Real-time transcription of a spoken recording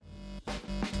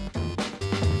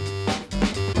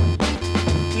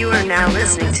You are now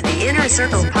listening to the Inner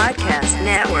Circle Podcast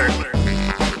Network.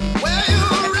 Where you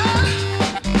run,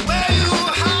 where you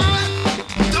hide,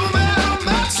 don't matter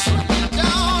much. Down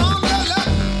on the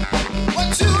luck,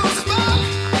 what you smoke,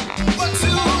 what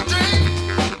you drink,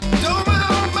 don't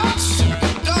matter much.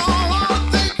 Don't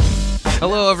wanna think.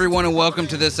 Hello, everyone, and welcome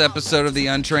to this episode of The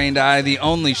Untrained Eye, the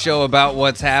only show about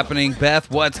what's happening. Beth,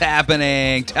 what's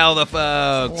happening? Tell the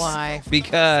folks. Why?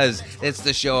 Because it's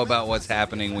the show about what's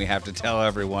happening. We have to tell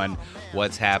everyone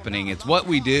what's happening. It's what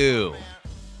we do.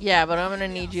 Yeah, but I'm going to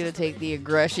need you to take the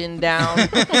aggression down,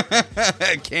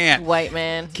 Can't. white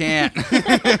man. Can't.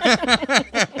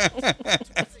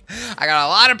 I got a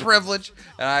lot of privilege,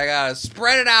 and I got to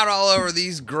spread it out all over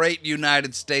these great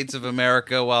United States of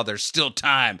America while there's still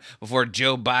time before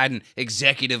Joe Biden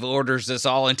executive orders us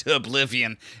all into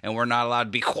oblivion, and we're not allowed to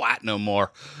be quiet no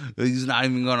more. He's not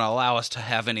even going to allow us to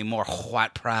have any more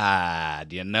white pride,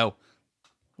 you know?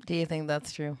 Do you think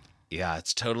that's true? Yeah,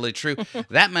 it's totally true.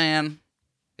 That man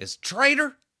is a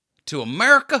traitor to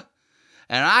America,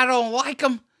 and I don't like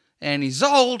him, and he's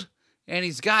old, and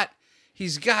he's got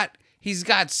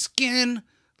skin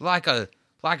like a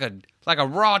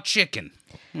raw chicken.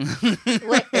 Ew,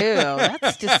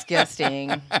 that's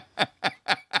disgusting.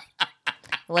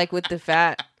 Like with the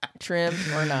fat trimmed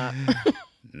or not?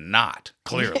 Not,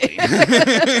 clearly.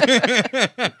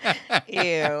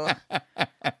 Ew.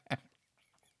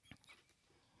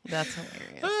 That's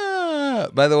hilarious.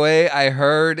 By the way, I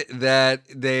heard that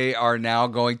they are now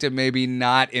going to maybe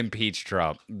not impeach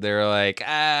Trump. They're like,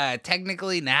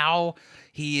 technically now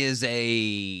he is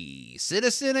a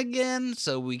citizen again,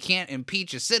 so we can't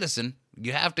impeach a citizen.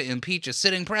 You have to impeach a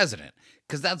sitting president,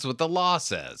 because that's what the law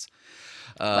says.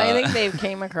 I think they've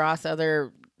came across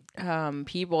other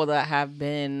people that have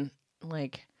been,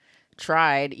 like,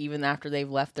 tried even after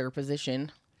they've left their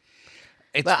position.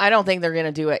 But I don't think they're going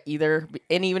to do it either.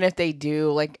 And even if they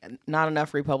do, like, not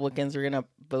enough Republicans are going to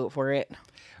vote for it.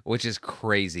 Which is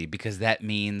crazy, because that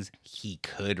means he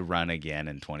could run again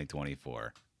in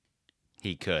 2024.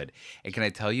 He could. And can I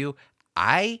tell you,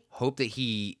 I hope that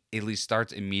he at least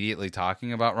starts immediately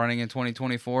talking about running in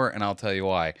 2024, and I'll tell you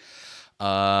why.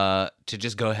 To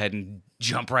just go ahead and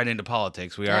jump right into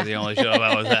politics. We are the only show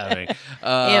about what's happening.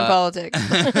 And politics.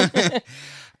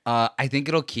 I think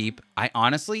it'll keep, I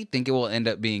honestly think it will end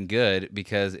up being good,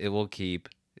 because it will keep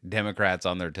Democrats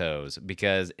on their toes.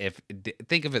 Because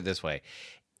think of it this way,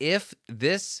 if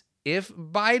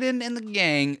Biden and the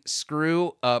gang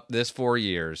screw up this 4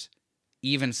 years,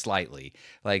 even slightly,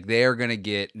 like, they are going to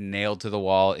get nailed to the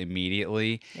wall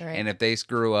immediately. Right. And if they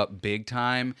screw up big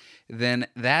time, then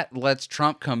that lets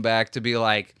Trump come back to be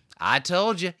like, I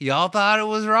told you, y'all thought it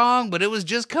was wrong, but it was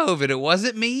just COVID. It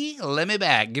wasn't me. Let me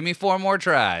back. Give me 4 more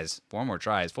tries. 4 more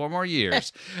tries. 4 more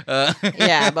years.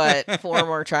 Yeah, but 4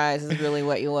 more tries is really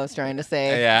what you was trying to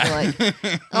say. Yeah. You're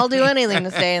like, I'll do anything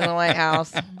to stay in the White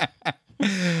House.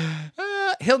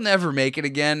 He'll never make it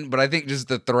again, but I think just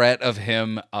the threat of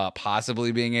him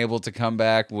possibly being able to come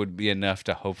back would be enough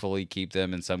to hopefully keep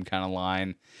them in some kind of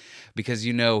line. Because,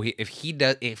 you know, if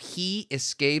he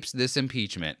escapes this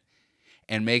impeachment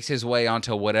and makes his way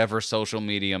onto whatever social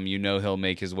medium you know he'll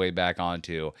make his way back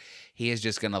onto, he is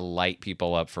just going to light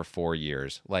people up for 4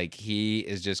 years. Like, he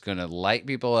is just going to light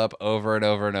people up over and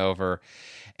over and over,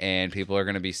 and people are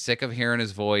going to be sick of hearing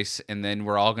his voice, and then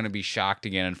we're all going to be shocked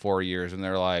again in 4 years, and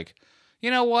they're like, you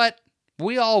know what?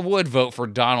 We all would vote for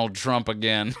Donald Trump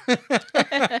again.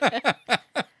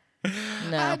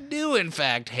 No. I do, in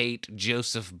fact, hate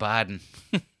Joseph Biden.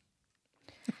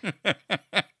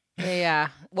 Yeah.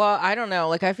 Well, I don't know.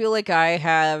 Like, I feel like I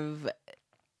have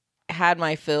had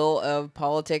my fill of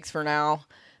politics for now,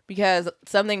 because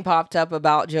something popped up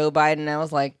about Joe Biden, and I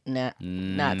was like, nah,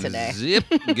 not today. Zip.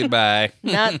 Goodbye.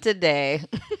 Not today.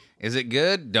 Is it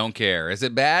good? Don't care. Is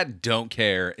it bad? Don't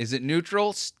care. Is it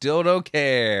neutral? Still don't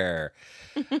care.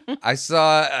 I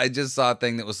just saw a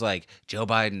thing that was like, Joe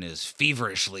Biden is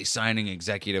feverishly signing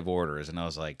executive orders, and I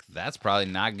was like, that's probably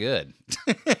not good.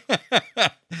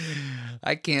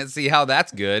 I can't see how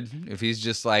that's good if he's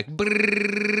just like,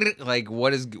 brrr, like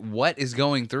what is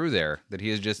going through there that he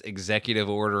is just executive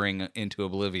ordering into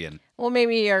oblivion. Well,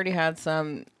 maybe he already had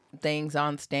some things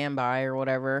on standby or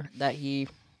whatever that he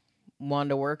wanted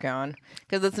to work on,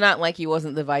 because it's not like he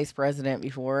wasn't the vice president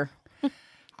before.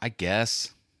 I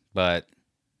guess, but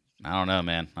I don't know,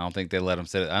 man. I don't think they let him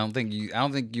sit. I don't think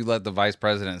you let the vice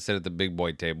president sit at the big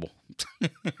boy table.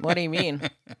 What do you mean?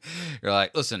 You're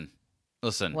like, listen.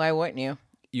 Why wouldn't you?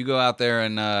 You go out there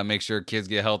and make sure kids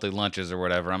get healthy lunches or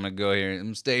whatever. I'm gonna go here. I'm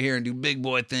gonna stay here and do big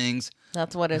boy things.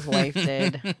 That's what his wife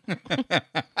did.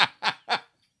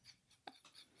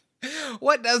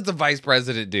 What does the vice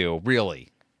president do, really?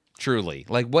 Truly.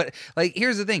 Like what, like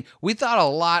here's the thing. We thought a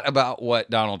lot about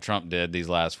what Donald Trump did these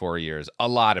last 4 years. A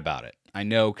lot about it. I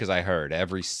know because I heard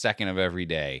every second of every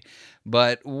day.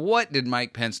 But what did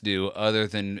Mike Pence do other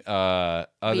than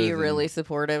be really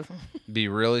supportive? Be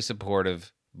really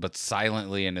supportive, but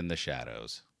silently and in the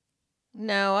shadows.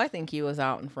 No, I think he was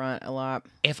out in front a lot.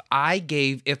 If I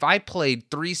played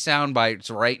 3 sound bites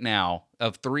right now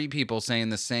of 3 people saying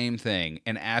the same thing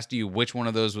and asked you which one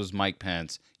of those was Mike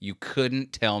Pence, you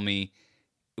couldn't tell me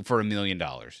for $1 million.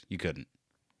 You couldn't.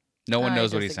 No one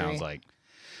knows what he sounds like.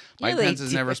 Mike Pence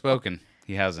has never spoken.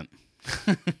 He hasn't.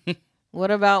 What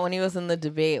about when he was in the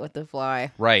debate with the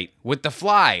fly? Right. With the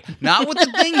fly. Not with the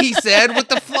thing he said, with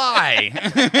the fly.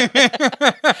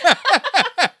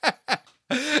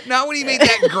 Not when he made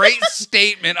that great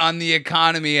statement on the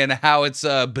economy and how it's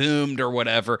boomed or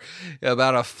whatever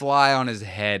about a fly on his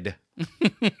head.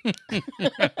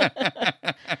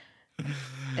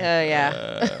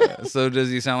 Yeah. So does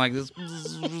he sound like this?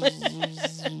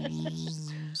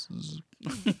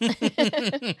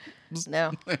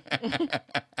 No.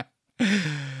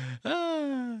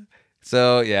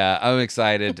 So yeah, I'm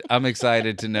excited. I'm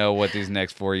excited to know what these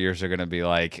next 4 years are going to be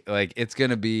like. Like it's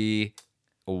going to be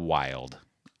wild.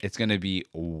 It's going to be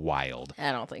wild.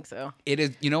 I don't think so. It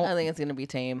is, I think it's going to be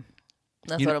tame.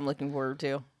 That's what I'm looking forward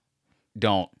to.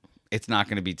 Don't. It's not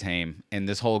going to be tame. And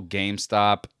this whole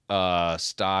GameStop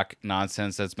stock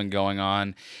nonsense that's been going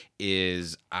on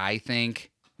is, I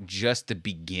think, just the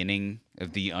beginning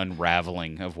of the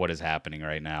unraveling of what is happening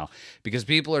right now, because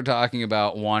people are talking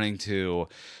about wanting to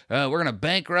we're going to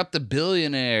bankrupt the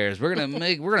billionaires, we're going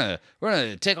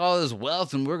to take all this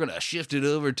wealth and we're going to shift it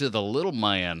over to the little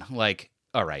man. Like,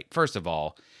 all right, first of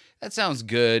all, that sounds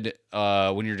good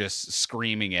when you're just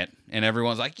screaming it and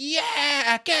everyone's like,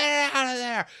 yeah, get it out of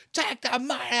there, take the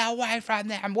money away from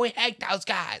them, we hate those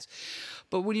guys.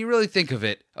 But when you really think of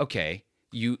it, okay,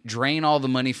 you drain all the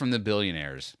money from the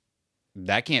billionaires.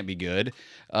 That can't be good,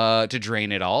 to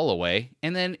drain it all away.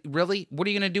 And then, really, what are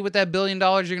you going to do with that $1 billion?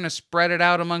 You're going to spread it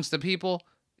out amongst the people?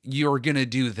 You're going to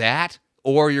do that?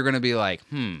 Or you're going to be like,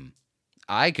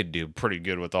 I could do pretty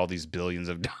good with all these billions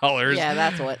of dollars. Yeah,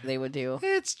 that's what they would do.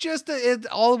 It's just,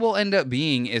 all it will end up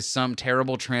being is some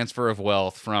terrible transfer of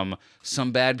wealth from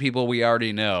some bad people we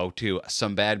already know to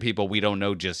some bad people we don't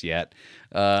know just yet.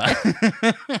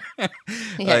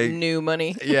 New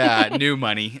money. Yeah, new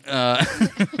money.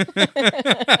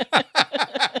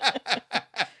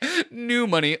 New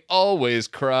money always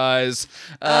cries.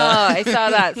 I saw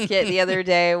that skit the other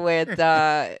day with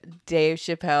Dave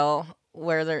Chappelle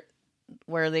where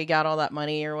they got all that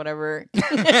money or whatever.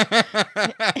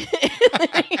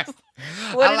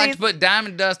 I like to put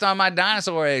diamond dust on my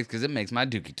dinosaur eggs because it makes my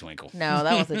dookie twinkle. No,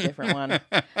 that was a different one.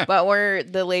 But where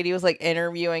the lady was like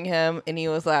interviewing him and he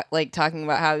was like talking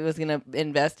about how he was going to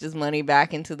invest his money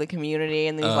back into the community.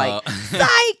 And then he's like,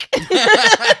 psych!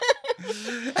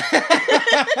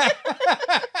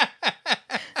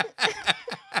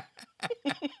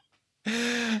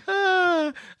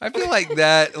 I feel like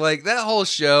that whole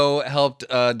show helped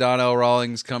Donnell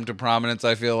Rawlings come to prominence,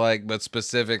 I feel like, but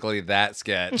specifically that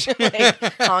sketch. Like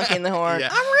honking the horn. Yeah.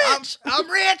 I'm rich! I'm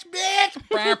rich, bitch!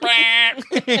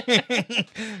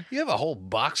 You have a whole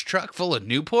box truck full of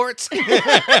Newports?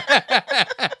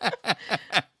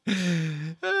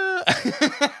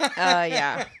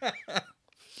 Yeah.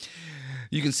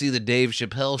 You can see the Dave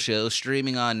Chappelle show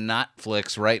streaming on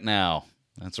Netflix right now.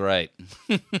 That's right.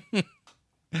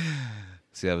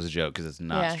 See, that was a joke because it's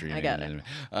not streaming. I got it.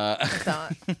 I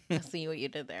see what you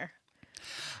did there.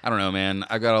 I don't know, man.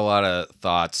 I've got a lot of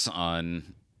thoughts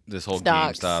on this whole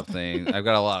Stocks. GameStop thing. I've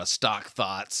got a lot of stock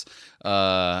thoughts,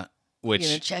 which You're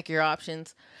gonna check your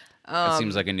options. that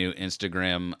seems like a new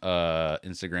Instagram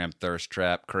thirst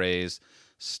trap craze.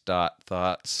 Stock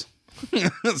thoughts.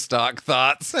 Stock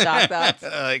thoughts. Stock thoughts.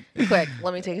 Like, Quick,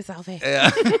 let me take a selfie.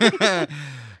 yeah.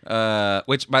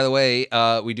 Which, by the way,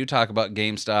 we do talk about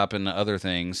GameStop and other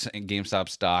things, and GameStop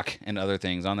stock and other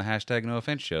things on the hashtag No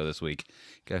Offense show this week.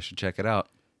 You guys should check it out.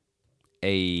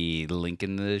 A link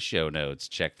in the show notes.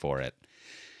 Check for it.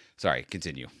 Sorry,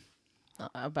 continue.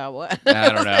 About what? I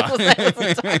don't know. I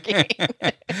wasn't talking.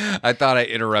 I thought I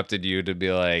interrupted you to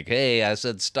be like, hey, I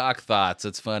said stock thoughts.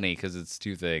 It's funny because it's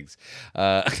two things.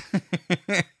 Yeah.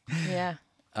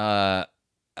 What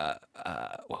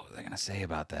was I going to say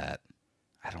about that?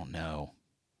 I don't know.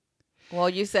 Well,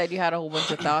 you said you had a whole bunch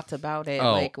of thoughts about it.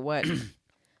 Oh. Like what?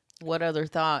 What other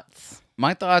thoughts?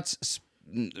 My thoughts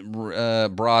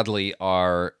broadly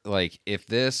are like, if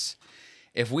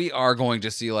we are going to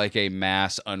see like a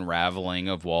mass unraveling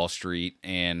of Wall Street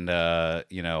and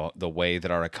the way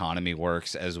that our economy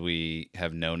works as we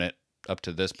have known it up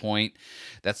to this point,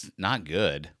 that's not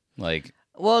good. Like,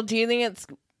 Well, do you think it's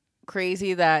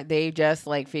crazy that they just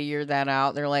like figured that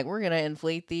out? They're like, we're gonna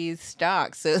inflate these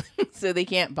stocks so they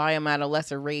can't buy them at a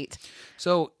lesser rate.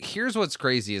 so here's what's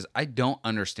crazy is I don't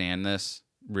understand this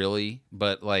really,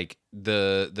 but like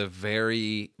the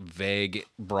very vague,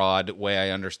 broad way I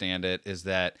understand it is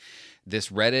that this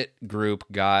Reddit group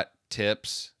got a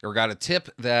tip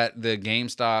that the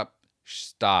GameStop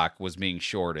stock was being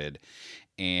shorted.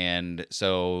 And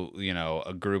so,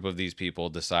 a group of these people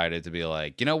decided to be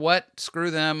like, you know what? Screw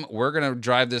them. We're going to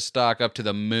drive this stock up to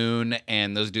the moon,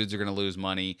 and those dudes are going to lose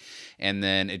money. And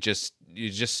then it just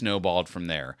snowballed from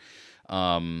there.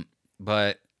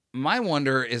 But my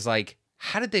wonder is, like,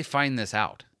 how did they find this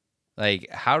out? Like,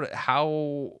 how?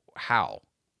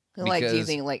 Like, do you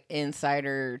think like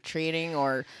insider trading,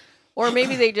 or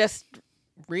maybe they just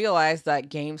realized that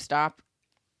GameStop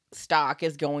stock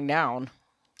is going down?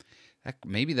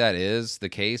 Maybe that is the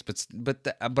case,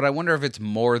 but I wonder if it's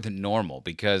more than normal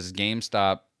because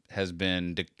GameStop has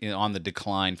been on the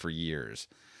decline for years.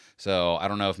 So I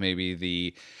don't know if maybe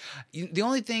the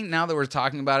only thing now that we're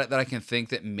talking about it that I can think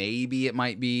that maybe it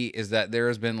might be is that there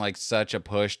has been like such a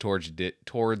push towards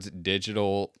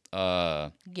digital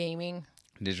gaming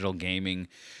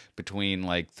between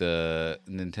like the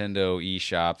Nintendo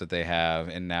eShop that they have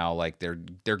and now like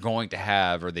they're going to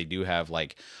have, or they do have,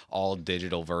 like all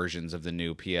digital versions of the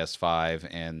new PS5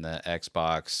 and the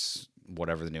Xbox,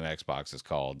 whatever the new Xbox is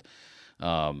called.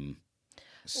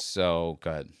 So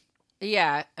go ahead.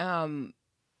 Yeah,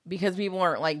 because people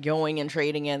aren't like going and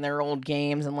trading in their old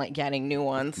games and like getting new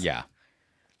ones. Yeah.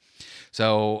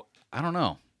 So I don't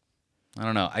know.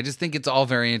 I just think it's all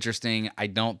very interesting. I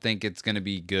don't think it's going to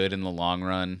be good in the long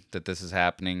run that this is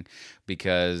happening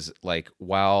because, like,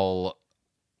 while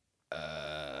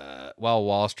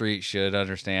Wall Street should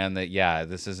understand that, yeah,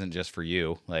 this isn't just for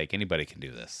you. Like, anybody can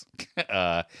do this.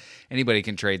 Anybody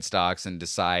can trade stocks and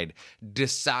decide.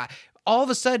 All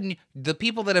of a sudden, the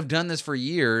people that have done this for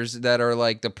years that are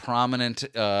like the prominent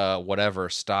whatever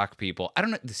stock people, I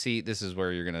don't know. See, this is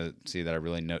where you're going to see that I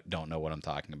really don't know what I'm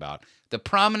talking about. The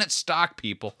prominent stock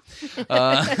people. They're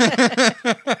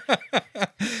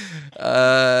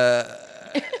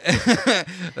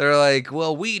like,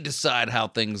 well, we decide how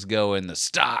things go in the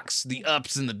stocks, the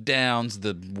ups and the downs,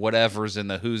 the whatevers and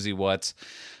the whoosy whats.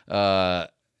 And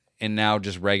now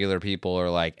just regular people are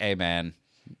like, hey, man,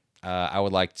 I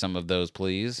would like some of those,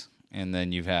 please. And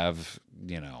then you have,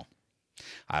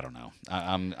 I don't know.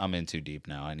 I'm in too deep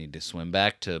now. I need to swim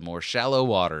back to more shallow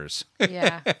waters.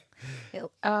 Yeah.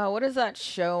 What is that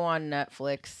show on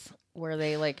Netflix where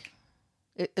they like?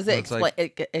 Is it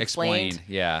explained?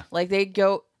 Yeah. Like they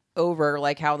go over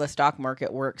like how the stock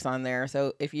market works on there.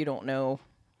 So if you don't know,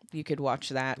 you could watch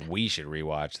that. We should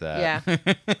rewatch that.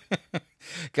 Yeah.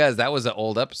 Guys, that was an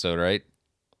old episode, right?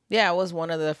 Yeah, it was one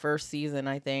of the first season,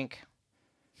 I think.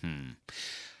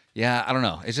 Yeah, I don't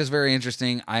know. It's just very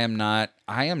interesting. I am not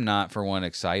for one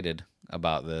excited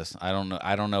about this. I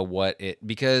don't know what it,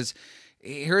 because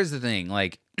here's the thing,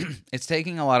 like it's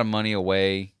taking a lot of money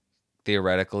away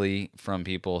theoretically from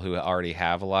people who already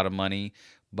have a lot of money,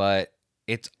 but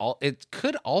it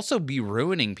could also be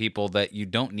ruining people that you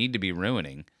don't need to be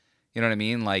ruining. You know what I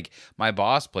mean? Like my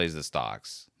boss plays the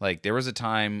stocks. Like there was a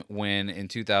time when in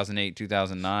 2008,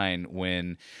 2009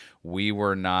 when we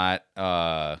were not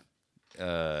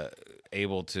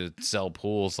able to sell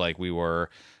pools like we were.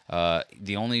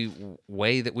 The only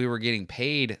way that we were getting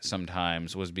paid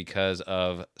sometimes was because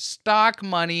of stock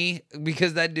money,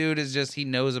 because that dude he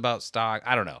knows about stock.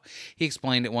 I don't know. He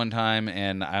explained it one time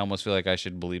and I almost feel like I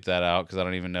should bleep that out because I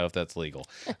don't even know if that's legal.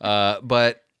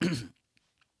 But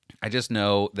I just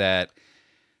know that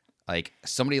like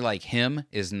somebody like him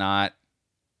is not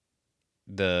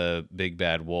the big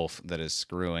bad wolf that is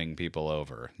screwing people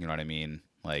over. You know what I mean?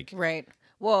 Like, right.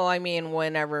 Well, I mean,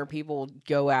 whenever people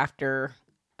go after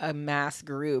a mass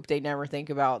group, they never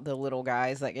think about the little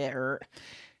guys that get hurt.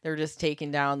 They're just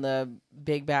taking down the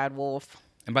big bad wolf.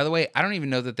 And by the way, I don't even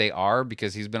know that they are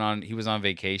because he was on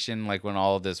vacation like when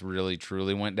all of this really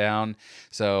truly went down.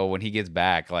 So when he gets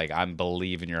back, like I'm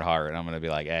believe in your heart. And I'm going to be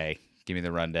like, hey, give me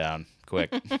the rundown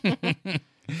quick.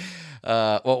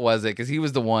 What was it? Because he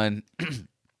was the one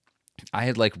I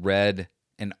had like read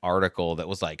an article that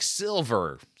was like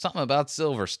silver, something about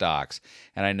silver stocks.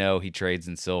 And I know he trades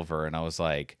in silver. And I was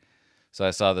like, so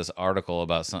I saw this article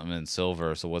about something in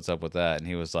silver. So what's up with that? And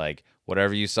he was like,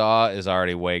 whatever you saw is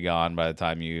already way gone by the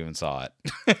time you even saw it.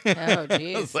 Oh,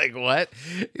 geez. I was like, what?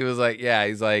 He was like, yeah.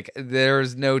 He's like,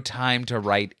 there's no time to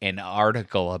write an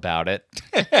article about it.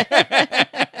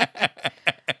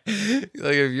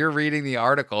 Like if you're reading the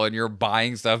article and you're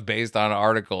buying stuff based on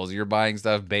articles, you're buying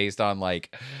stuff based on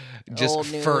like just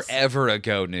Old news. forever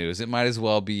ago news. It might as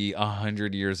well be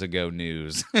 100 years ago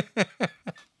news.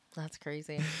 That's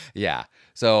crazy. Yeah.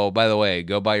 So by the way,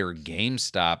 go buy your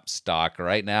GameStop stock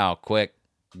right now. Quick.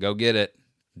 Go get it.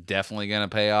 Definitely going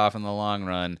to pay off in the long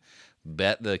run.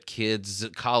 Bet the kids'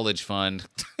 college fund.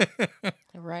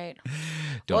 Right.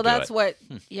 Don't Well, do that's it. what,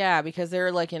 yeah, because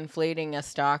they're like inflating a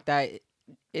stock that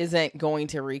isn't going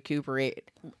to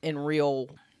recuperate in real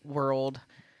world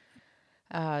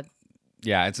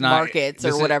Yeah, it's not markets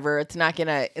or whatever. It's not,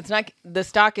 the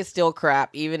stock is still crap,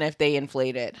 even if they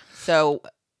inflate it. So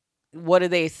what do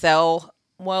they sell?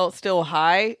 Well, it's still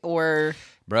high or...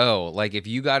 Bro, like if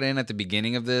you got in at the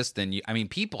beginning of this, then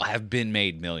people have been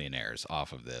made millionaires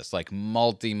off of this, like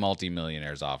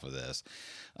multi-millionaires off of this.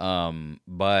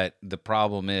 But the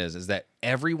problem is that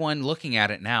everyone looking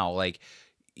at it now, like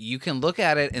you can look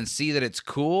at it and see that it's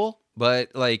cool,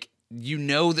 but like, you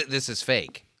know that this is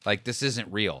fake. Like this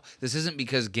isn't real. This isn't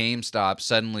because GameStop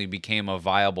suddenly became a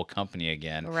viable company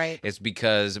again. Right. It's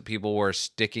because people were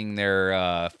sticking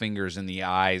their fingers in the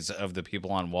eyes of the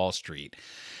people on Wall Street.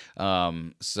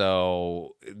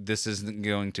 So this isn't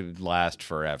going to last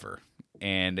forever.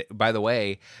 And by the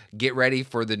way, get ready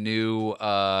for the new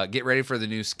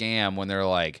scam when they're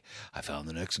like, I found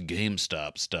the next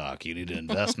GameStop stock. You need to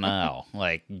invest now.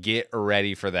 Like, get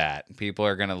ready for that. People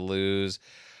are going to lose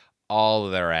all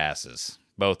of their asses.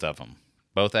 Both of them.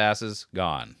 Both asses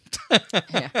gone.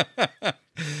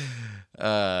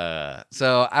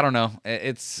 So I don't know.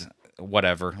 It's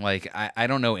whatever. Like, I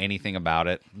don't know anything about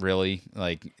it, really.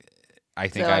 Like, I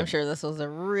think I'm sure this was a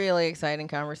really exciting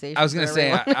conversation. I was going to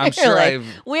say, everyone. I'm sure like,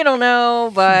 we don't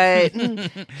know, but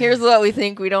here's what we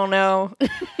think we don't know.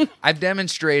 I've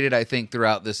demonstrated, I think,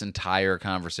 throughout this entire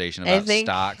conversation about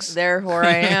stocks. Therefore,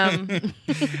 I am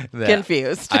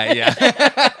confused.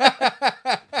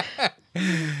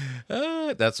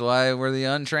 That's why we're the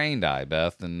untrained eye,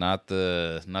 Beth, and not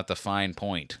the fine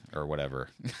point or whatever.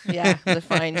 Yeah, the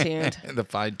fine-tuned. The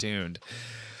fine-tuned.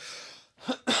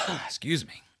 Excuse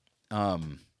me.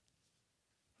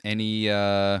 Any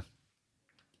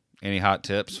hot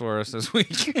tips for us this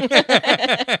week?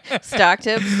 Stock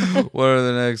tips? What are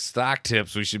the next stock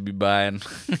tips we should be buying?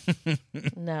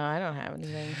 No, I don't have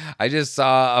anything. I just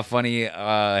saw a funny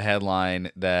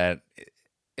headline that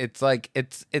it's like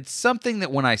it's something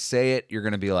that when I say it, you're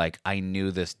gonna be like, I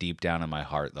knew this deep down in my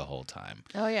heart the whole time.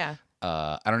 Oh yeah.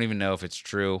 I don't even know if it's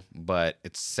true, but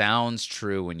it sounds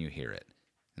true when you hear it.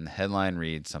 And the headline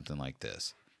reads something like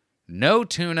this: No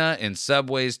tuna in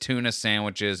Subway's tuna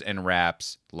sandwiches and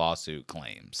wraps, lawsuit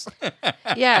claims.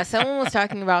 Yeah, someone was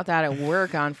talking about that at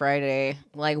work on Friday.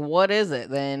 Like, what is it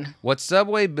then? What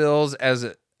Subway bills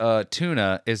as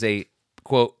tuna is a,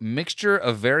 quote, mixture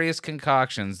of various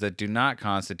concoctions that do not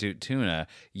constitute tuna,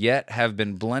 yet have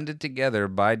been blended together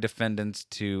by defendants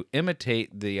to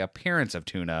imitate the appearance of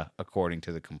tuna, according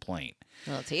to the complaint.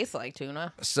 Well, it tastes like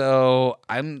tuna. So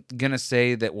I'm going to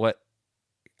say that what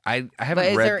I haven't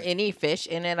But is read. there any fish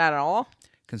in it at all?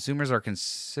 Consumers are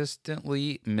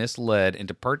consistently misled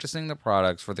into purchasing the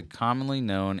products for the commonly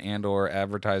known and or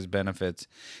advertised benefits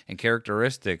and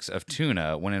characteristics of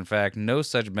tuna, when in fact no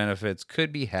such benefits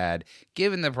could be had,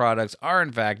 given the products are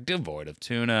in fact devoid of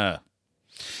tuna.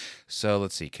 So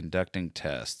let's see, conducting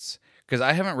tests. Because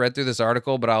I haven't read through this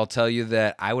article, but I'll tell you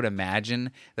that I would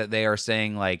imagine that they are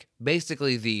saying, like,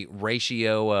 basically the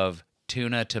ratio of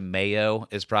tuna to mayo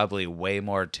is probably way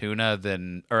more mayo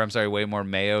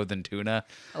than tuna.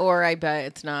 Or I bet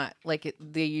it's not. Like,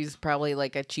 they use probably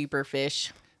like a cheaper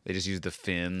fish. They just use the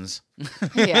fins.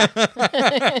 Yeah.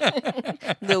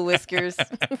 The whiskers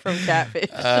from catfish.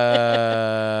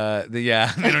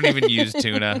 They don't even use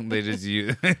tuna. They just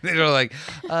use, they're like,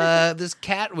 this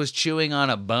cat was chewing on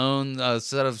a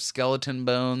set of skeleton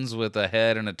bones with a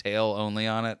head and a tail only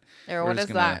on it. Or what is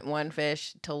that one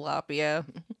fish? Tilapia.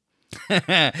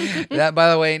 That, by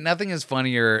the way, nothing is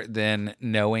funnier than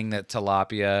knowing that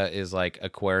tilapia is like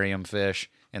aquarium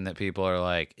fish, and that people are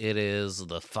like, it is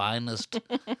the finest.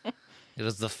 It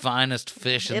is the finest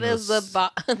fish. It is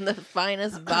the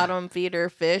finest bottom feeder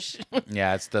fish.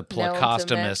 Yeah, it's the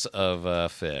Plecostomus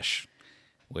of fish.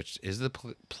 Which is the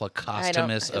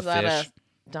Plecostomus of that fish?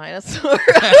 A dinosaur?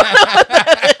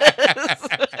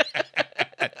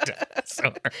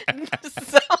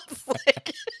 Sounds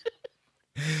like.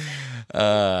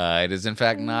 It is in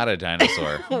fact not a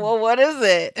dinosaur. Well, what is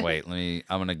it? Wait,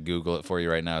 I'm gonna Google it for you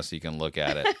right now so you can look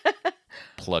at it.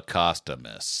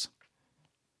 Plecostomus.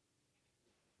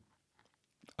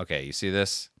 Okay, you see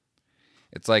this?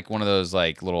 It's like one of those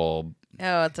like little.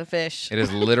 Oh, it's a fish. It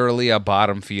is literally a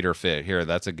bottom feeder fish. Here,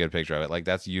 that's a good picture of it. Like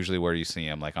that's usually where you see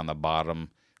them, like on the bottom,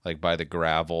 like by the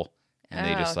gravel, and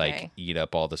they just like eat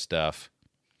up all the stuff.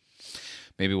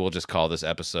 Maybe we'll just call this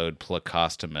episode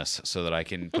Placostomus so that I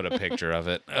can put a picture of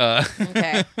it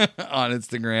Okay. on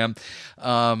Instagram.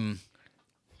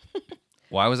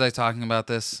 Why was I talking about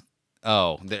this?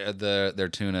 Oh, their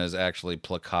tuna is actually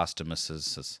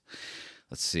Placostomuses.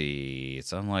 Let's see.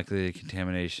 It's unlikely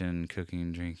contamination,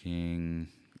 cooking, drinking.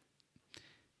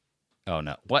 Oh,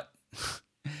 no. What?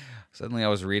 Suddenly I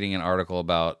was reading an article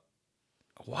about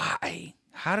why?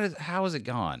 How is it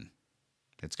gone?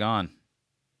 It's gone.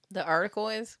 The article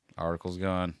is? Article's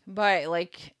gone. But,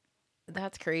 like,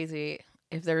 that's crazy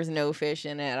if there's no fish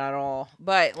in it at all.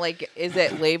 But, like, is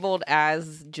it labeled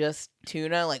as just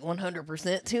tuna? Like,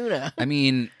 100% tuna? I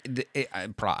mean,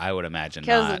 I would imagine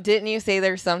Because not. didn't you say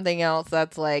there's something else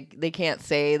that's, like, they can't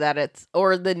say that it's...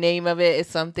 Or the name of it is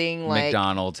something like...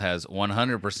 McDonald's has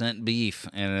 100% beef,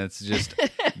 and it's just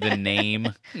the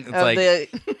name. It's of like, the...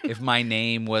 if my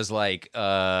name was like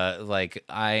I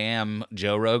am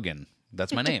Joe Rogan.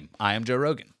 That's my name. I am Joe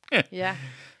Rogan. Yeah.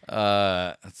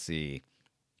 Let's see.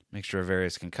 Mixture of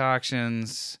various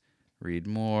concoctions. Read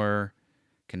more.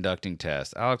 Conducting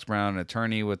tests. Alex Brown, an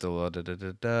attorney with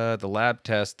the lab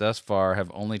tests thus far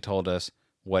have only told us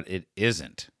what it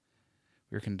isn't.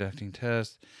 We're conducting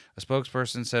tests. A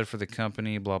spokesperson said for the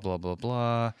company, blah, blah, blah,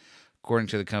 blah. According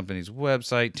to the company's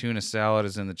website, tuna salad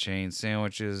is in the chain.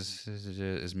 Sandwiches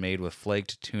is made with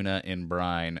flaked tuna in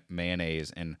brine,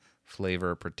 mayonnaise, and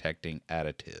flavor-protecting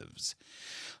additives.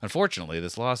 Unfortunately,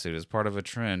 this lawsuit is part of a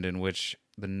trend in which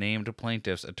the named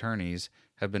plaintiffs' attorneys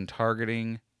have been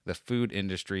targeting the food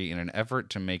industry in an effort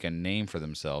to make a name for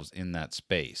themselves in that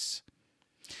space.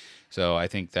 So I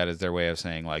think that is their way of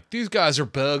saying, like, these guys are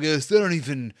bogus. They don't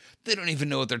even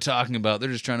know what they're talking about. They're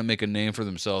just trying to make a name for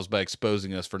themselves by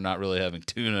exposing us for not really having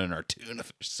tuna in our tuna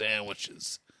fish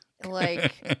sandwiches.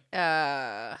 Like,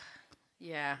 yeah,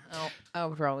 I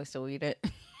would probably still eat it.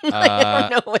 I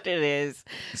don't know what it is.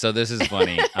 So this is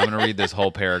funny. I'm going to read this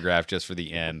whole paragraph just for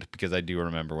the end because I do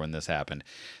remember when this happened.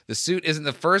 The suit isn't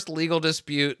the first legal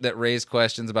dispute that raised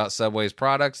questions about Subway's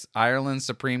products. Ireland's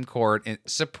Supreme Court,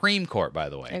 by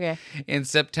the way, Okay. in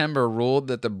September ruled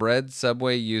that the bread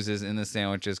Subway uses in the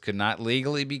sandwiches could not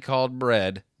legally be called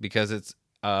bread because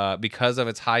of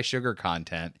its high sugar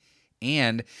content.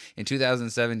 And in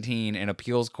 2017, an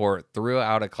appeals court threw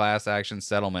out a class action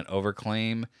settlement over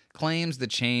claims the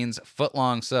chain's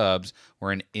foot-long subs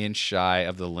were an inch shy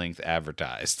of the length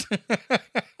advertised.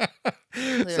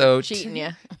 So cheating you.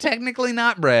 Technically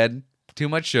not bread, too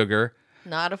much sugar,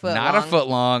 Not a foot not long. a foot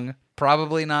long,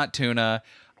 probably not tuna.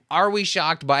 Are we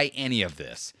shocked by any of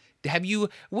this?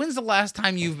 When's the last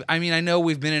time I know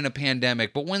we've been in a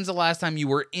pandemic, but when's the last time you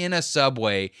were in a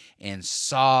Subway and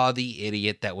saw the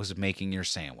idiot that was making your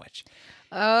sandwich?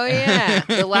 Oh, yeah.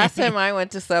 The last time I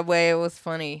went to Subway, it was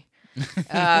funny.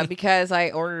 Because I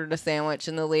ordered a sandwich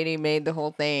and the lady made the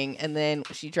whole thing, and then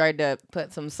she tried to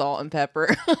put some salt and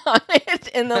pepper on it,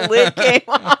 and the lid came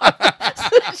off.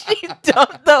 So she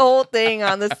dumped the whole thing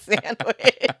on the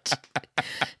sandwich.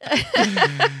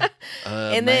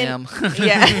 And then,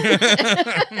 yeah,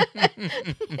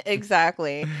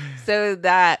 exactly. So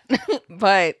that,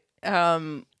 but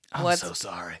I'm so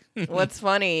sorry. what's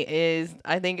funny is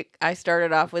I think I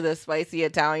started off with a spicy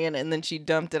Italian, and then she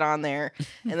dumped it on there,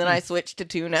 and then I switched to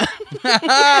tuna.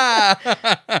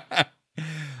 I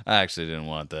actually didn't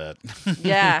want that.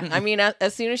 Yeah, I mean,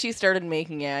 as soon as she started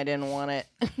making it, I didn't want it,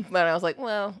 but I was like,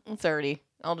 well, it's already,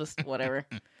 I'll just whatever.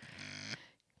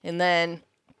 And then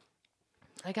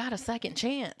I got a second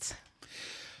chance.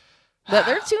 But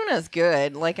their tuna's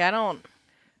good. Like, I don't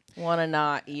want to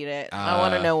not eat it. I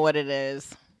want to know what it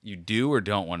is. You do or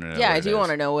don't want to know? Yeah, I do want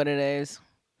to know what it is.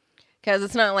 Because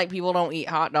it's not like people don't eat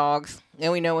hot dogs,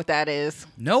 and we know what that is.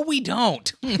 No, we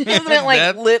don't. Isn't it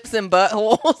like lips and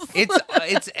buttholes?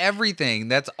 It's everything.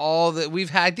 That's all that we've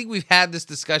had. I think we've had this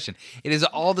discussion. It is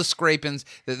all the scrapings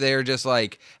that they're just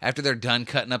like, after they're done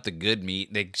cutting up the good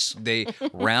meat, they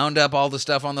round up all the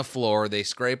stuff on the floor. They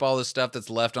scrape all the stuff that's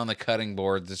left on the cutting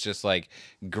board. That's just like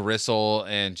gristle,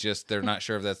 and just they're not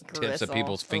sure if that's tips of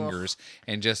people's fingers,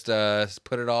 and just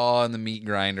put it all in the meat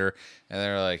grinder, and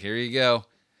they're like, here you go.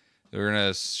 We're going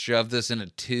to shove this in a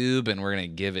tube, and we're going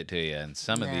to give it to you. And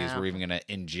some of these we're even going to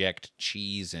inject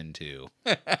cheese into.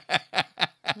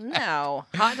 No.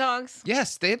 Hot dogs?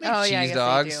 Yes, they make Oh, cheese yeah, I guess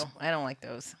dogs. they do. I don't like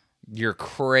those. You're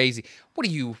crazy.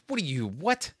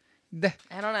 What?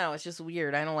 I don't know. It's just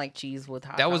weird. I don't like cheese with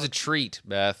hot dogs. That was a treat,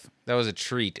 Beth. That was a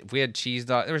treat. If we had cheese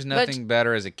dog, there was nothing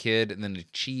better as a kid than a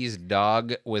cheese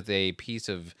dog with a piece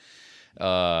of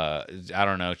I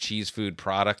don't know, cheese food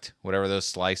product, whatever those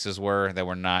slices were that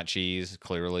were not cheese,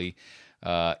 clearly. You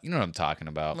know what I'm talking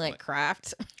about. Like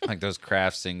Kraft. Like those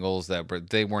Kraft singles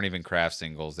they weren't even Kraft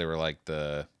singles. They were like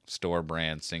the store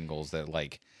brand singles that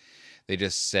like they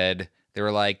just said they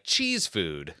were like cheese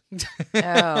food.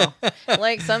 Oh,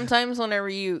 like sometimes whenever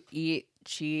you eat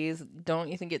cheese, don't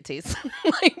you think it tastes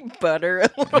like butter a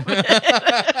little bit?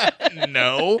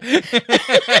 No.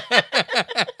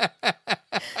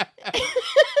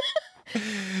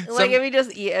 Like if you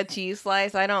just eat a cheese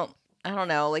slice, I don't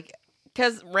know, like,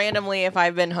 because randomly if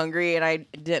I've been hungry and I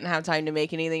didn't have time to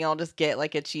make anything, I'll just get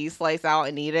like a cheese slice out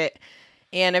and eat it.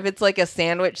 And if it's like a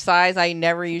sandwich size, I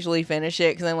never usually finish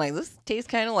it because I'm like, this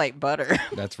tastes kind of like butter.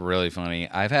 That's really funny.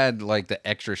 I've had like the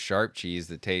extra sharp cheese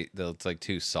that's like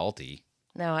too salty.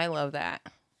 No, I love that.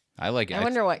 I like it. I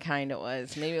wonder what kind it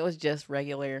was. Maybe it was just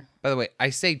regular. By the way,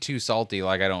 I say too salty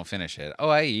like I don't finish it. Oh,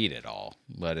 I eat it all,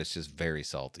 but it's just very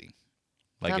salty.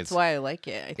 Like That's why I like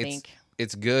it, I think.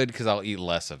 It's good because I'll eat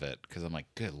less of it because I'm like,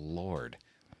 good Lord.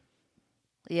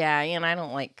 Yeah, and I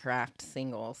don't like Kraft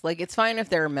singles. Like, it's fine if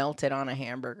they're melted on a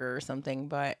hamburger or something,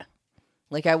 but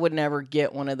like I would never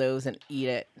get one of those and eat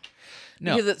it.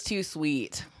 No. Because it's too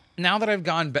sweet. Now that I've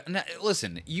gone back,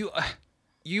 listen, you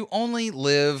only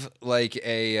live like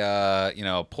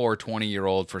a poor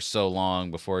 20-year-old for so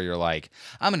long before you're like,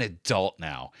 I'm an adult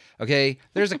now. Okay?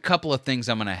 There's a couple of things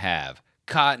I'm going to have.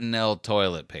 Cottonelle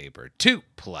toilet paper,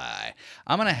 2-ply.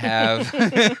 I'm going to have,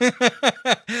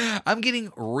 I'm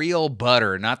getting real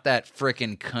butter, not that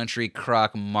frickin' country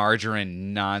crock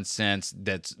margarine nonsense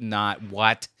that's not,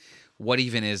 what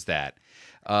even is that?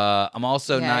 I'm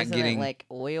also not getting, like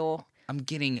oil. I'm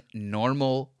getting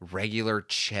normal, regular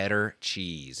cheddar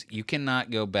cheese. You cannot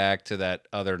go back to that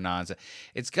other nonsense.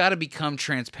 It's got to become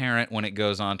transparent when it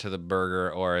goes onto the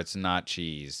burger or it's not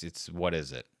cheese. What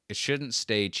is it? It shouldn't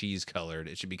stay cheese colored.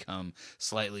 It should become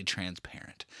slightly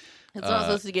transparent. It's not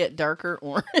supposed to get darker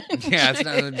orange. Yeah, it's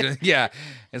not just,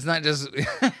 it's not just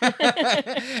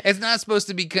it's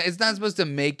not supposed to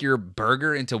make your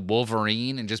burger into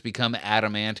Wolverine and just become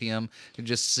adamantium. It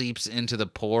just seeps into the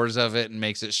pores of it and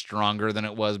makes it stronger than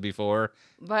it was before.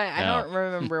 But I don't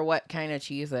remember what kind of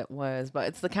cheese it was, but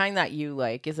it's the kind that you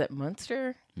like. Is it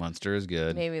Munster? Munster is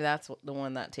good. Maybe that's the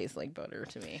one that tastes like butter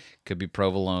to me. Could be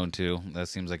provolone too. That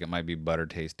seems like it might be butter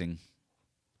tasting.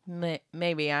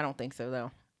 Maybe. I don't think so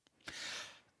though.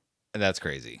 That's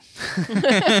crazy.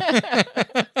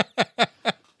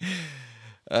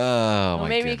 Oh, my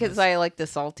maybe goodness. because I like the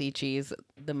salty cheese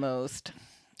the most.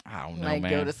 I don't know, I man.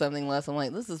 go to something less. I'm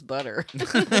like, this is butter.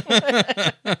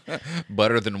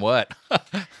 Butter than what?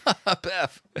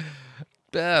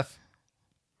 Beth.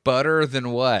 Butter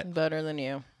than what? Better than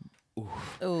you.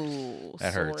 Ooh,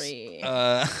 that sorry.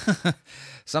 hurts.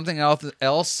 Something else.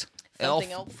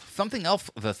 Something else? Something else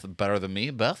that's better than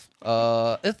me, Beth.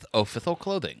 It's Official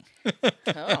Clothing.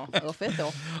 Oh,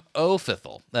 official.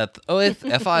 Official. That's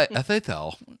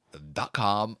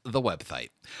OFFIFL.com, the website.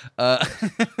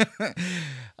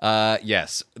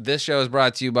 Yes, this show is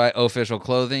brought to you by Official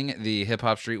Clothing, the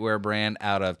hip-hop streetwear brand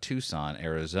out of Tucson,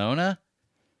 Arizona,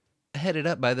 headed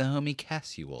up by the homie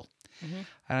Casual. Mm-hmm.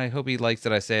 I hope he likes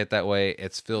that I say it that way.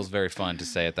 It feels very fun to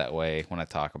say it that way when I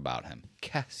talk about him.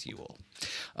 Casual.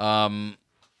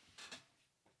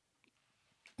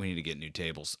 We need to get new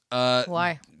tables.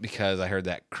 Why? Because I heard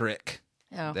that crick.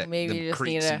 Oh, maybe you just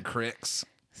need to cricks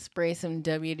spray some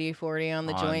WD-40 on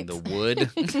the joints. The wood.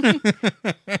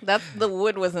 The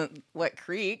wood wasn't what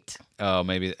creaked. Oh,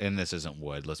 maybe, and this isn't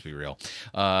wood. Let's be real.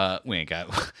 We ain't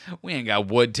got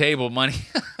wood table money.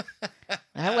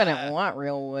 I wouldn't want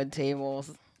real wood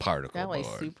tables. Particle Probably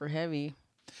board. super heavy.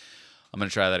 I'm gonna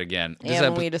try that again.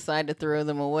 And we decide to throw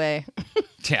them away.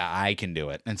 Yeah, I can do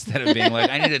it. Instead of being like,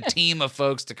 I need a team of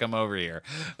folks to come over here.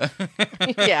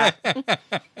 Yeah.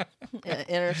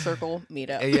 Inner circle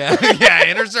meetup. Yeah,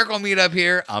 inner circle meetup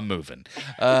here. I'm moving.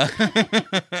 All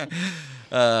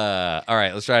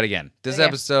right, let's try it again. This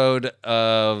episode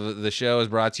of the show is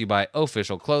brought to you by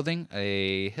Official Clothing,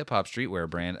 a hip-hop streetwear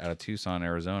brand out of Tucson,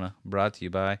 Arizona. Brought to you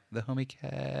by the homie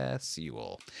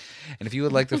Casual. And if you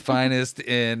would like the finest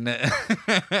in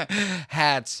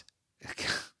hats,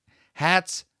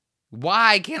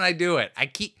 why can't I do it?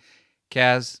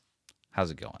 Kaz,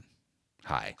 how's it going?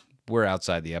 Hi. We're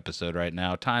outside the episode right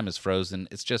now. Time is frozen.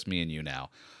 It's just me and you now.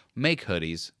 Make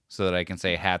hoodies so that I can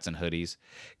say hats and hoodies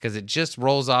because it just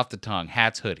rolls off the tongue.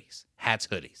 Hats, hoodies. Hats,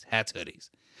 hoodies. Hats, hoodies.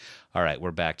 All right,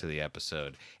 we're back to the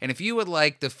episode. And if you would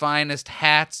like the finest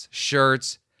hats,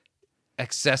 shirts,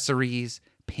 accessories,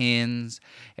 pins,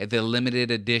 the limited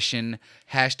edition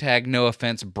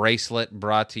 #NoOffense bracelet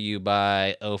brought to you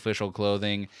by Official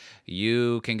Clothing.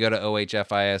 You can go to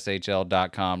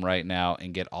ohfishl.com right now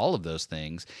and get all of those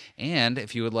things. And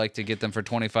if you would like to get them for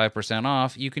 25%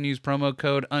 off, you can use promo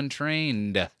code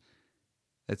UNTRAINED.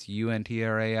 That's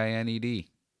UNTRAINED.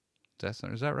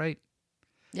 Is that right?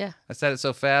 Yeah. I said it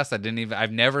so fast,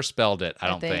 I've never spelled it, I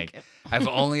don't think. I've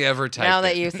only ever typed it. Now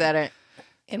that you said it,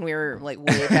 and we were like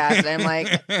way past it, I'm like,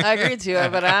 I agree to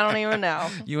it, but I don't even know.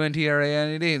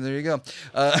 UNTRAINED, there you go.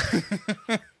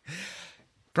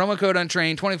 Promo code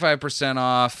UNTRAINED, 25%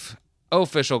 off.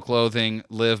 Official Clothing,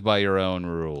 live by your own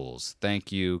rules.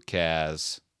 Thank you,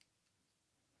 Kaz.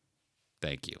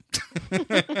 Thank you.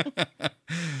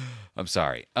 I'm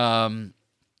sorry.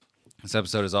 This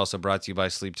episode is also brought to you by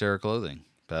Sleep Terror Clothing.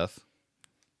 Beth,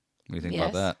 what do you think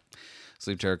about that?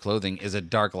 Sleep Terror Clothing is a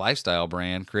dark lifestyle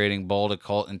brand creating bold,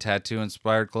 occult, and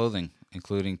tattoo-inspired clothing,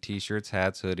 including t-shirts,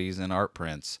 hats, hoodies, and art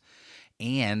prints,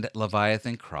 and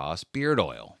Leviathan Cross beard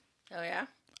oil. Oh, yeah?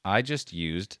 I just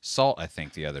used salt, I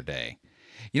think, the other day.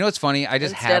 You know what's funny?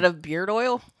 Instead of beard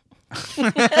oil?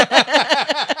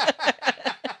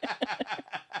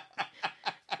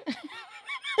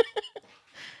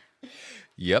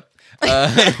 Yep.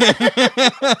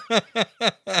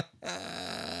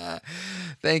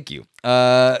 Thank you.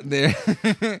 You're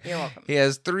welcome. He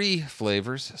has 3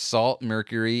 flavors: salt,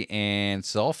 mercury, and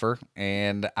sulfur.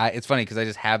 And it's funny because I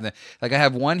just have them. Like I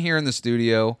have one here in the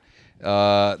studio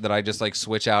that I just like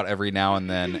switch out every now and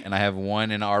then, and I have one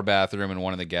in our bathroom and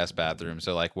one in the guest bathroom.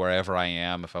 So like wherever I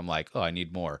am, if I'm like, oh, I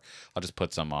need more, I'll just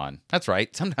put some on. That's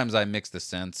right. Sometimes I mix the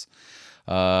scents,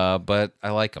 but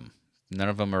I like them. None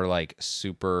of them are like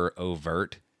super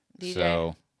overt. DJ,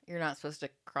 so you're not supposed to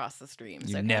cross the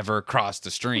streams. you okay? never cross the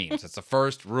streams. It's the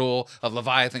first rule of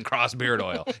Leviathan Cross beard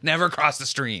oil. Never cross the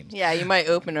streams. Yeah, you might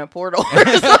open a portal or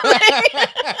something.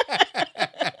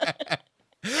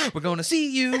 We're going to see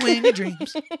you in your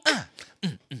dreams.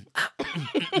 We're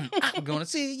going to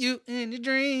see you in your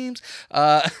dreams.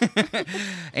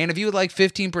 And if you would like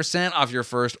 15% off your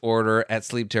first order at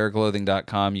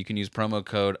sleepterrorclothing.com, you can use promo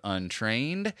code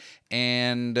UNTRAINED,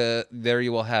 and there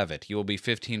you will have it. You will be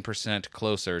 15%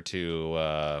 closer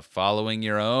to following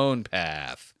your own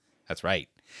path. That's right.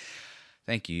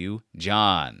 Thank you,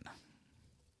 John.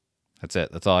 That's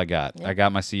it. That's all I got. Yeah. I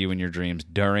got my see you in your dreams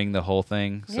during the whole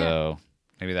thing, so... Yeah.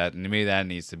 Maybe that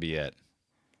needs to be it.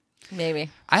 Maybe.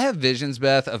 I have visions,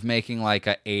 Beth, of making like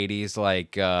a 80s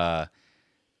like you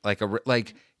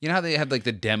know how they have like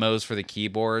the demos for the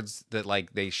keyboards that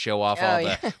like they show off all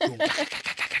the.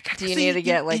 Do you need to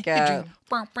get like a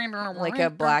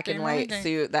black and white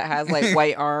suit that has like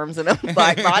white arms and a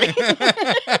black body?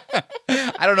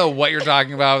 I don't know what you're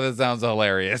talking about, but it sounds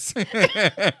hilarious.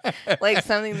 Like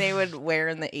something they would wear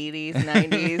in the 80s,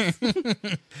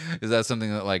 90s. Is that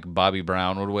something that like Bobby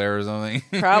Brown would wear or something?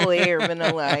 Probably, or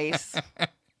Vanilla Ice.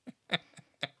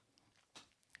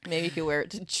 Maybe you could wear it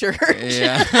to church.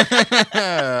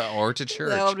 Yeah. Or to church.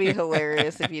 That would be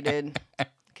hilarious if you did.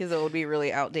 Because it would be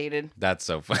really outdated. That's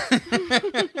so fun.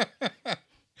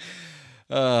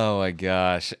 Oh my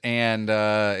gosh. And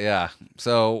yeah.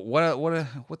 So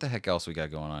what the heck else we got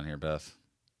going on here, Beth?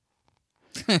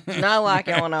 Not a lot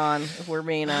going on, if we're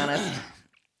being honest.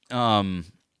 Yeah,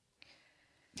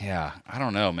 I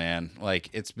don't know, man. Like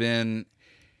it's been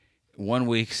 1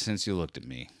 week since you looked at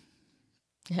me.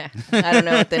 Yeah. I don't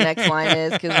know what the next line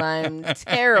is because I'm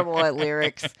terrible at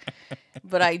lyrics.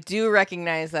 But I do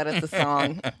recognize that it's a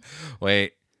song.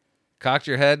 Wait. Cocked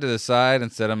your head to the side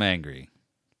and said I'm angry.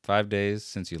 5 days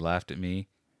since you laughed at me,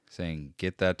 saying,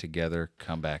 get that together,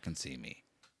 come back and see me.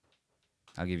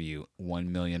 I'll give you $1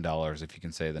 million if you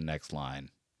can say the next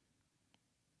line.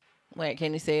 Wait,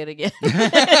 can you say it again?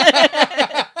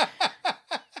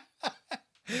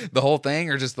 The whole thing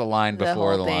or just the line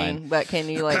before the line? But can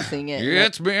you like sing it?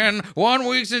 It's been 1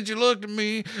 week since you looked at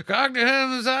me, cocked your head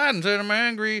to the side and said I'm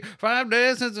angry. 5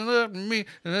 days since you looked at me,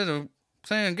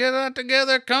 saying, get that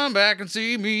together, come back and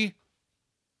see me.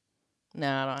 No,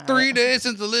 I don't have 3 it. days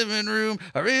since the living room.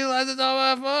 I realized it's all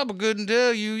my fault, but couldn't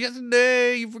tell you.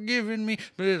 Yesterday, you forgiven me,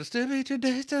 but it'll still be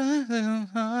today's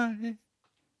time.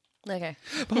 Okay.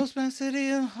 Postman City,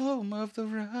 and home of the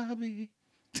Robbie.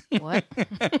 What?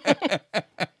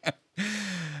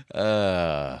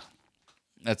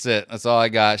 That's it. That's all I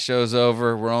got. Show's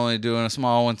over. We're only doing a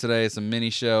small one today. It's a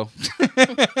mini show.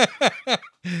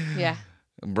 Yeah.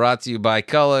 Brought to you by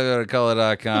Color. Go to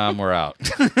color.com. We're out.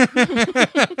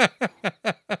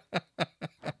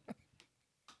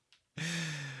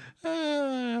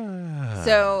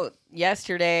 So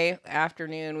yesterday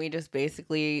afternoon, we just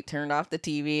basically turned off the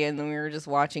TV and then we were just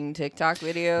watching TikTok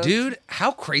videos. Dude,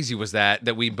 how crazy was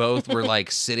that we both were like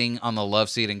sitting on the love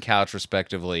seat and couch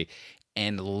respectively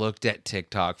and looked at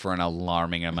TikTok for an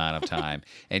alarming amount of time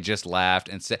and just laughed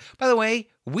and said, by the way,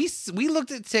 we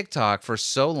looked at TikTok for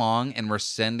so long and we're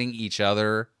sending each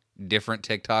other different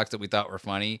TikToks that we thought were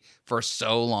funny for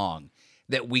so long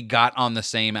that we got on the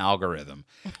same algorithm.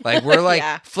 Like we're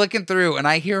like flicking through and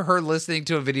I hear her listening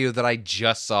to a video that I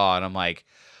just saw and I'm like,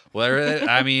 well,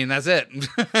 I mean, that's it.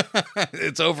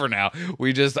 It's over now.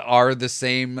 We just are the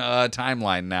same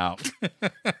timeline now.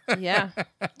 Yeah.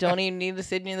 Don't even need to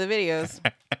send you the videos.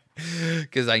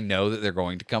 Because I know that they're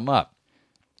going to come up.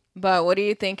 But what do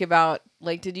you think about,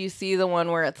 like, did you see the one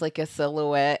where it's like a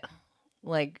silhouette?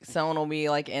 Like someone will be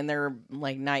like in their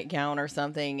like nightgown or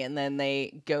something and then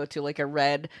they go to like a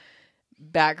red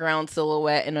background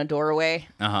silhouette in a doorway.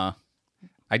 Uh-huh.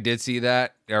 I did see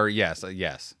that. Or yes.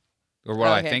 Or what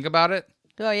do I think about it?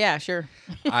 Oh yeah, sure.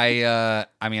 I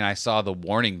mean, I saw the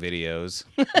warning videos.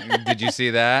 Did you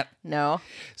see that? No.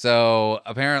 So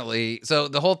apparently,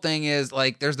 the whole thing is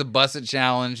like, there's the Bust It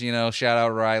challenge. Shout out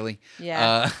Riley.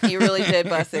 Yeah, he really did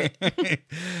bust it.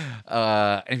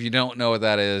 If you don't know what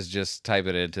that is, just type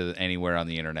it into anywhere on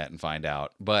the internet and find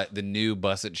out. But the new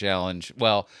Bust It challenge,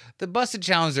 well, the Bust It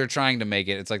challenge they're trying to make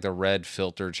it. It's like the red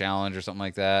filter challenge or something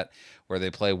like that, where they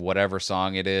play whatever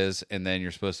song it is, and then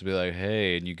you're supposed to be like,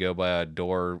 hey, and you go by a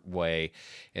doorway,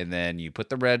 and then you put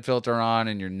the red filter on,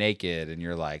 and you're naked, and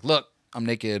you're like, look, I'm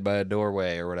naked by a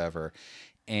doorway or whatever.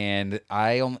 And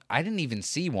I didn't even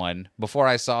see one before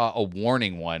I saw a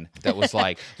warning one that was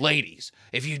like, ladies,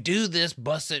 if you do this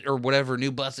Bust It or whatever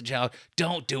new Bust It challenge,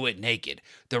 don't do it naked.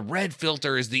 The red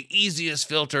filter is the easiest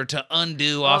filter to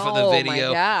undo off of the video.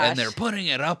 My gosh. And they're putting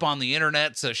it up on the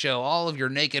internet to show all of your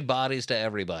naked bodies to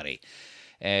everybody.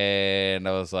 And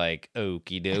I was like,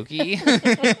 okie dokie.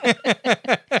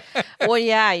 Well,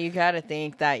 yeah, you got to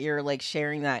think that you're like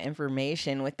sharing that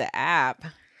information with the app.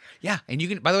 Yeah, and you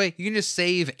can, by the way, you can just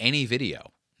save any video.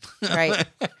 Right.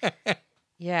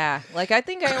 Yeah, like I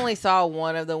think I only saw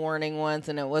one of the warning ones,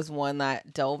 and it was one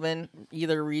that Delvin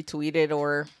either retweeted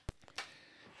or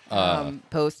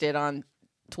posted on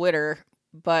Twitter.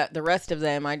 But the rest of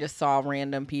them, I just saw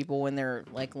random people in their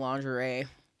like lingerie.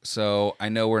 So I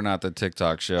know we're not the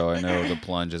TikTok show. I know the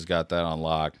Plunge has got that on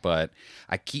lock, but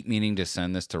I keep meaning to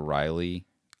send this to Riley.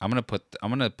 I'm gonna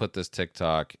put this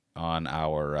TikTok on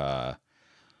our.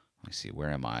 Let me see. Where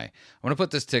am I? I'm gonna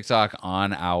put this TikTok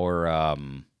on our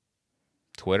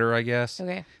Twitter, I guess.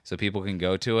 Okay. So people can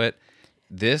go to it.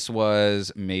 This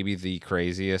was maybe the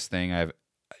craziest thing I've.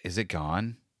 Is it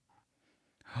gone?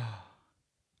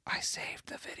 I saved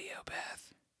the video,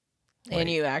 Beth. And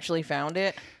you actually found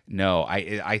it? No,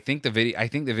 I think the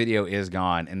video is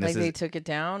gone, and this like they took it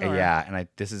down. Or? Yeah, and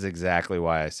this is exactly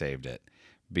why I saved it,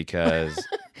 because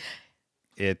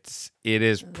it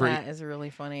is pretty. That is really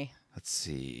funny. Let's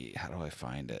see, how do I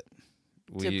find it?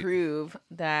 To prove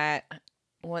that,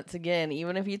 once again,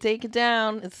 even if you take it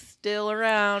down, it's still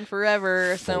around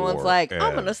forever. Someone's like,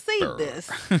 I'm gonna save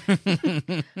this.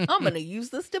 I'm gonna use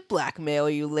this to blackmail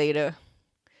you later.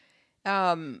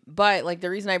 But like the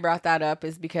reason I brought that up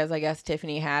is because I guess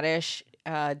Tiffany Haddish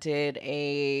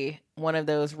did one of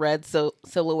those red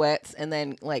silhouettes, and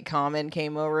then like Common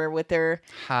came over with her,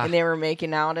 and they were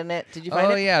making out in it. Did you find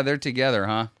it? Oh yeah, they're together,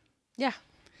 huh? Yeah.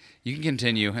 You can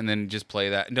continue and then just play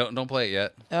that. Don't play it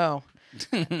yet. Oh.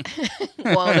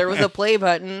 Well, there was a play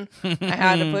button. I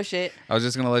had to push it. I was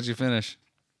just gonna let you finish.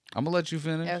 I'm gonna let you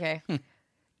finish. Okay.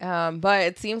 But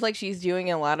it seems like she's doing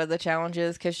a lot of the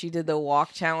challenges because she did the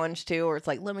walk challenge too, where it's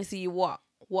like, let me see you walk.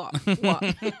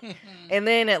 And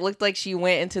then it looked like she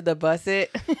went into the Bust It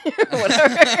or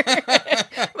whatever.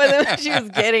 But then when she was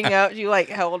getting up, she like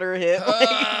held her hip. Like,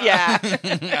 yeah.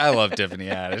 I love Tiffany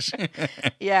Haddish.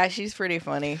 Yeah, she's pretty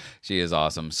funny. She is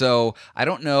awesome. So I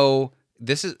don't know.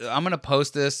 I'm gonna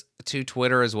post this to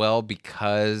Twitter as well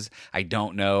because I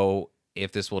don't know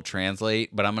if this will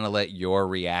translate, but I'm going to let your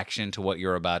reaction to what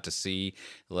you're about to see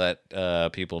let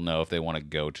people know if they want to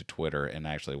go to Twitter and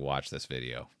actually watch this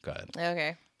video. Go ahead.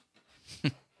 Okay.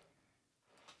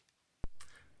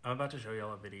 I'm about to show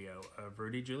y'all a video of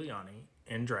Rudy Giuliani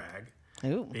in drag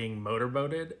Ooh. being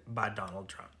motorboated by Donald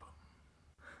Trump.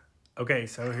 Okay,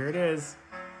 so here it is.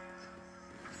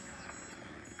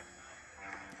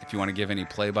 If you want to give any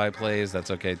play-by-plays,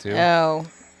 that's okay too. Oh,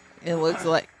 it looks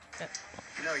like...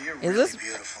 You're Is really this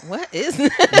beautiful. what is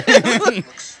this?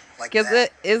 Looks like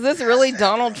that. Is this really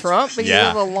Donald Trump? But Yeah. he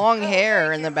has a long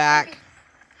hair in the back,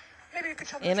 Maybe you could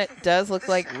tell me and the it truth. does look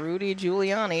like Rudy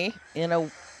Giuliani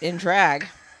in drag.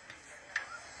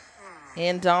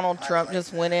 And Donald Trump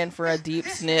just went in for a deep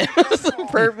sniff. Some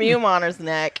perfume on his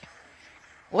neck.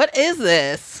 What is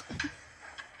this?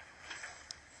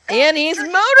 And he's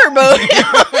motorboating.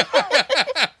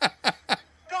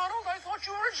 Donald, I thought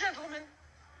you were a gentleman.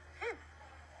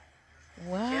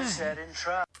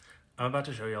 Wow. I'm about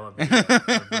to show y'all a video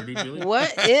of Rudy Giuliani.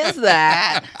 What is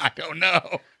that? I don't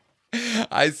know.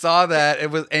 I saw that.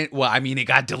 It was, well, I mean, it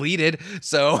got deleted.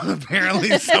 So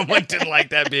apparently someone didn't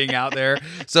like that being out there.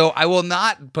 So I will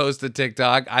not post the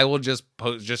TikTok. I will just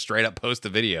straight up post the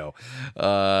video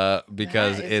because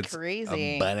That is it's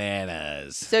crazy.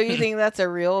 bananas. So you think that's a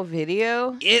real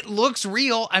video? It looks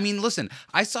real. I mean, listen,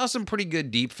 I saw some pretty good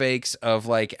deep fakes of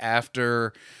like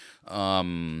after,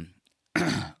 well,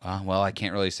 I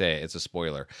can't really say it. It's a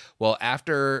spoiler. Well,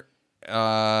 after,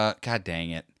 God dang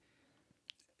it.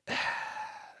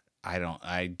 I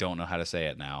don't know how to say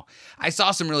it now. I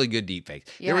saw some really good deep fakes.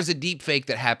 Yeah. There was a deep fake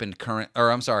that happened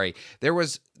there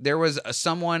was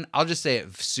someone, I'll just say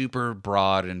it super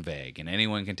broad and vague, and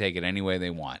anyone can take it any way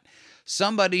they want.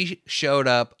 Somebody showed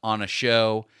up on a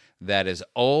show that is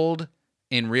old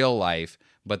in real life,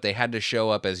 but they had to show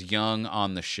up as young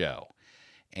on the show.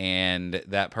 And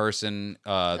that person,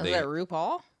 Is that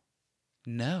RuPaul?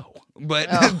 no, but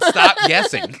stop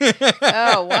guessing.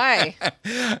 Oh, why?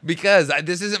 Because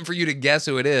this isn't for you to guess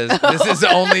who it is.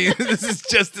 This is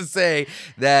just to say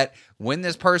that when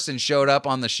this person showed up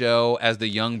on the show as the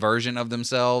young version of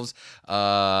themselves,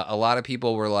 a lot of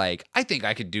people were like, I think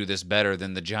I could do this better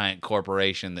than the giant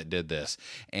corporation that did this.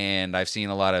 And I've seen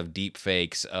a lot of deep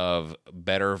fakes of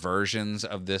better versions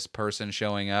of this person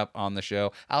showing up on the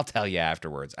show. I'll tell you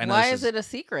afterwards. I know Why is it a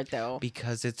secret, though?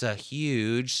 because it's a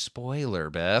huge spoiler,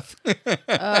 Beth.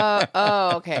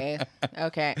 Oh, okay.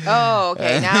 Okay. Oh,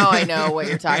 okay. Now I know what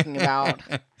you're talking about.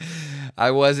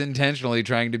 I was intentionally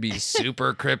trying to be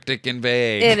super cryptic and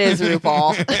vague. It is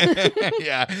RuPaul.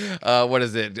 Yeah. What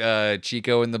is it?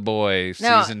 Chico and the Boy,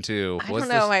 No, season 2. I don't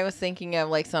know. I was thinking of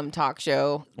like some talk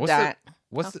show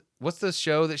What's the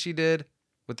show that she did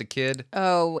with the kid?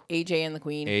 Oh, AJ and the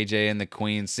Queen. AJ and the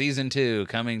Queen, season 2,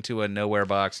 coming to a nowhere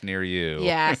box near you.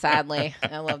 Yeah, sadly.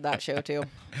 I love that show too.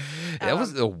 That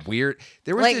was a weird.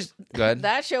 There was Like, this. Go ahead.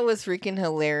 That show was freaking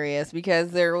hilarious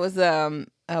because there was a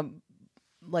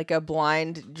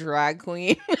blind drag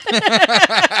queen.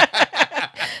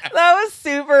 That was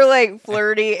super like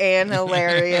flirty and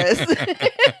hilarious.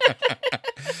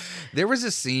 There was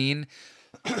a scene.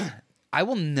 I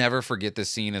will never forget this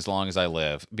scene as long as I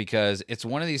live because it's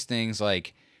one of these things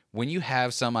like when you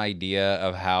have some idea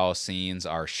of how scenes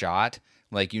are shot,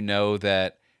 like you know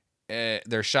that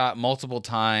they're shot multiple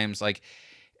times. Like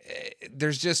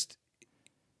there's just,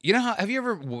 you know how, have you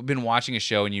ever been watching a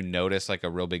show and you notice like a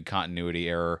real big continuity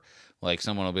error? Like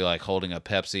someone will be like holding a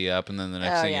Pepsi up and then the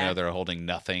next thing you know, they're holding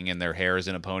nothing and their hair is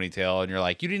in a ponytail and you're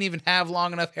like, you didn't even have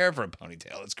long enough hair for a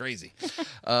ponytail. It's crazy.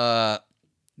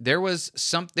 There was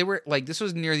they were like, this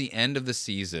was near the end of the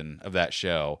season of that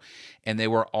show and they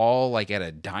were all like at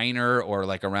a diner or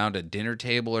like around a dinner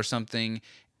table or something.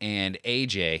 And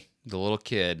AJ, the little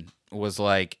kid, was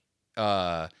like,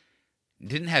 didn't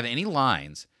have any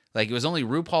lines. Like, it was only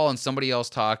RuPaul and somebody else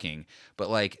talking. But,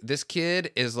 like, this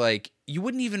kid is, like, you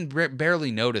wouldn't even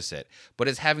barely notice it. But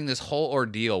it's having this whole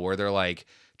ordeal where they're, like,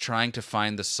 trying to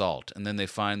find the salt. And then they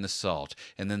find the salt.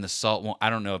 And then the salt won't... I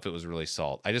don't know if it was really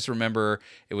salt. I just remember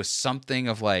it was something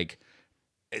of, like,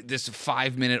 this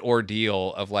 5-minute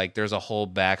ordeal of, like, there's a whole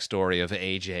backstory of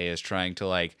AJ is trying to,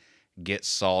 like, get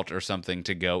salt or something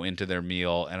to go into their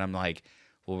meal. And I'm like,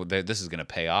 well, this is going to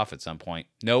pay off at some point.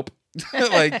 Nope.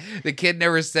 Like the kid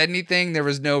never said anything. There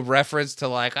was no reference to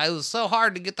like, I was so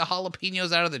hard to get the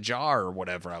jalapenos out of the jar or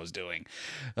whatever I was doing.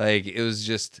 Like it was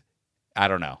just, I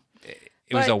don't know.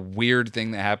 It was a weird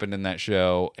thing that happened in that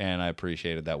show, and I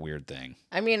appreciated that weird thing.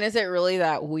 I mean, is it really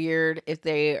that weird if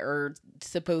they are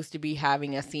supposed to be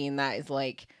having a scene that is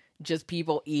like just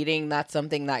people eating? That's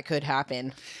something that could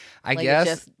happen. I like, guess.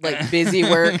 Just like busy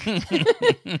work.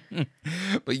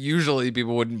 But usually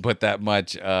people wouldn't put that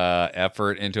much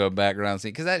effort into a background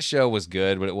scene because that show was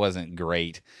good, but it wasn't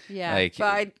great. Yeah, like,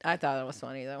 but I thought it was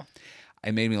funny, though.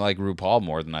 It made me like RuPaul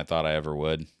more than I thought I ever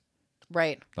would.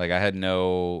 Right. Like, I had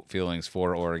no feelings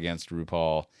for or against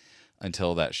RuPaul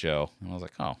until that show. And I was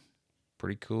like, oh,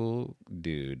 pretty cool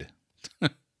dude.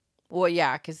 Well,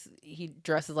 yeah, because he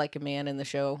dresses like a man in the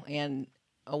show and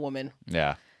a woman.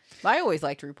 Yeah. I always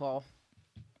liked RuPaul.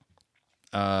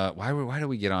 Why did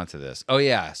we get onto this? Oh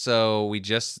yeah, so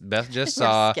Beth just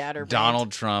saw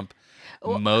Donald Trump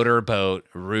motorboat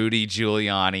Rudy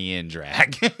Giuliani in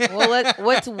drag. Well,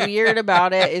 what's weird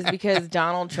about it is because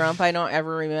Donald Trump, I don't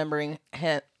ever remembering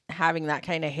having that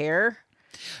kind of hair.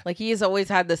 Like he's always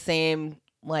had the same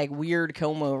like weird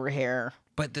comb over hair.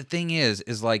 But the thing is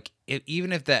like,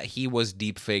 even if that he was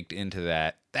deep faked into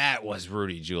that was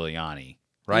Rudy Giuliani,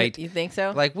 right? You think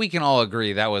so? Like, we can all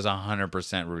agree that was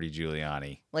 100% Rudy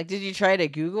Giuliani. Like, did you try to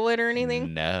Google it or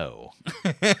anything? No.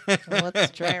 Well,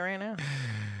 let's try it right now.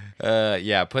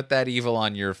 Yeah, put that evil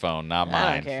on your phone, not mine.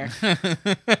 I don't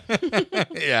care.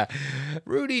 Yeah,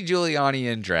 Rudy Giuliani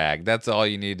in drag. That's all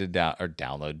you need to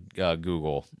download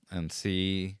Google and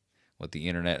see what the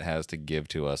internet has to give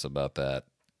to us about that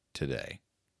today.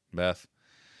 Beth,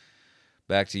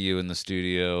 back to you in the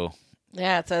studio.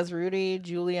 Yeah, it says Rudy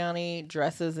Giuliani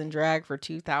dresses in drag for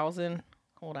 2000.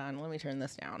 Hold on, let me turn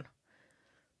this down.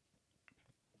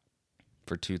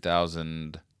 For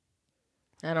 2000.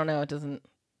 I don't know, it doesn't.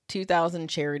 2000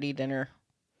 charity dinner.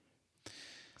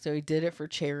 So he did it for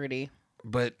charity.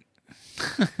 But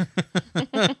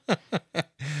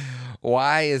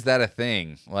why is that a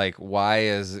thing? Like,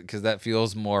 because that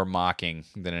feels more mocking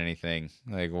than anything.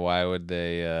 Like, why would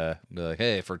they be like,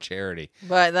 hey, for charity?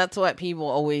 But that's what people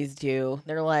always do.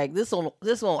 They're like, this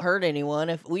won't hurt anyone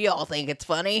if we all think it's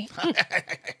funny.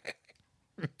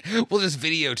 We'll just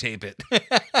videotape it.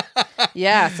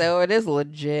 Yeah, so it is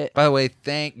legit. By the way,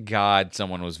 thank God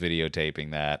someone was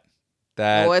videotaping that.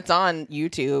 Oh, it's on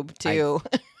YouTube too.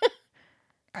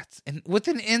 With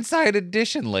an Inside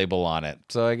Edition label on it.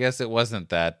 So I guess it wasn't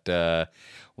that. Well,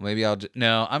 maybe I'm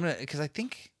gonna, because I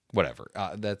think whatever.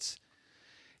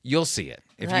 You'll see it.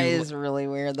 That is really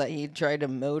weird that he tried to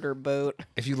motorboat.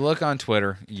 If you look on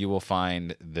Twitter, you will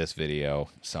find this video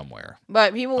somewhere.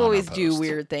 But people always do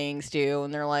weird things too,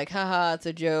 and they're like, haha, it's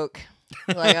a joke.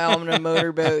 Like, oh, I'm gonna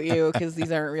motorboat you because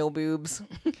these aren't real boobs.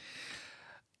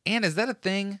 And is that a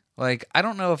thing? Like, I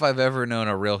don't know if I've ever known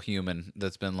a real human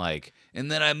that's been like,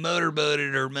 and then I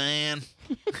motorboated her, man.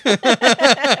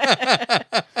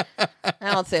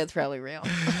 I don't say it's probably real.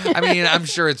 I mean, I'm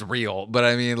sure it's real, but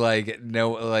I mean, like,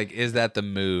 no, like, is that the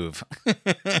move?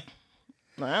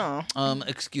 Wow.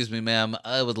 Excuse me, ma'am.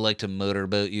 I would like to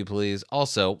motorboat you, please.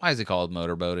 Also, why is it called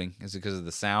motorboating? Is it because of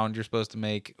the sound you're supposed to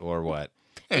make, or what?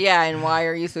 Yeah, and why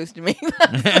are you supposed to make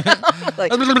that sound?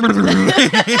 Like,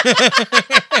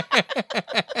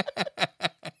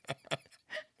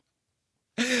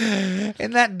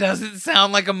 and that doesn't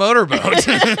sound like a motorboat.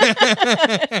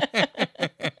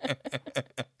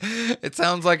 It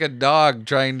sounds like a dog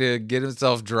trying to get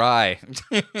himself dry.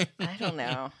 I don't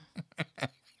know.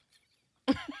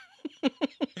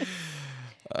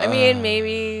 I mean,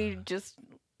 maybe just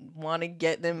want to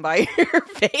get them by your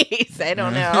face. I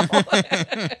don't know.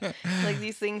 Like,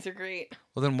 these things are great.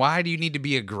 Well, then why do you need to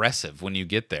be aggressive when you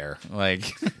get there?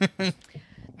 Like,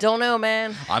 don't know,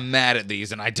 man. I'm mad at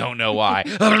these and I don't know why.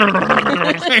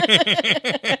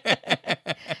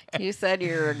 You said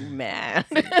you're mad.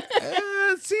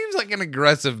 It seems like an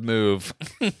aggressive move.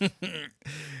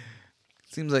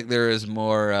 Seems like there is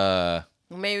more.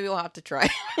 Maybe we'll have to try.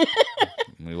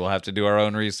 We will have to do our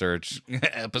own research.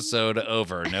 Episode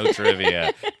over. No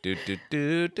trivia.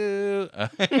 Do.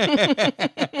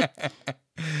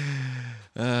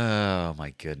 Oh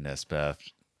my goodness, Beth.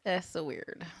 That's so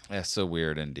weird. That's so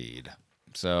weird indeed.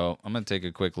 So I'm gonna take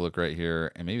a quick look right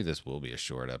here, and maybe this will be a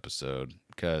short episode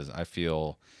because I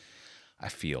feel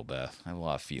Beth. I have a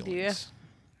lot of feelings. Do you?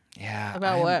 Yeah.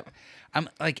 About what? I'm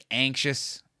like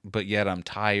anxious, but yet I'm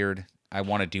tired. I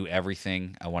want to do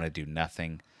everything. I want to do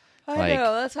nothing. I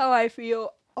know, that's how I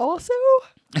feel also.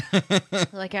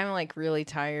 Like, I'm like really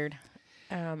tired.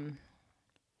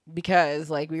 Because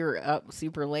like we were up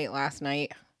super late last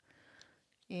night.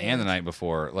 And the night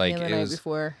before. Like, and the night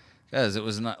before. Because it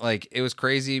was not like, it was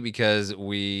crazy because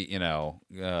we,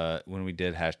 when we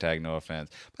did hashtag no offense.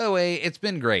 By the way, it's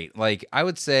been great. Like, I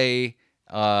would say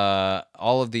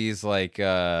all of these like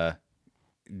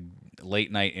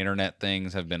late night internet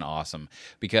things have been awesome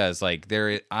because like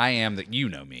I am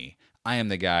me. I am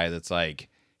the guy that's like,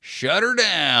 shut her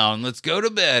down. Let's go to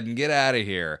bed and get out of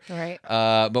here. Right.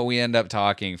 But we end up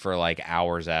talking for like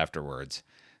hours afterwards.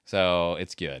 So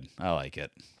it's good. I like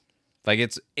it.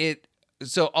 Like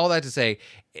so all that to say,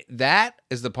 that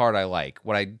is the part I like.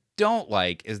 What I don't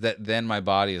like is that then my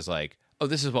body is like, oh,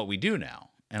 this is what we do now.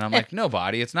 And I'm like, no,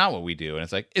 body, it's not what we do. And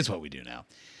it's like, it's what we do now.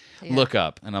 Yeah. Look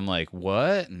up. And I'm like,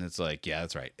 what? And it's like, yeah,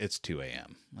 that's right. It's 2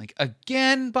 a.m. Like,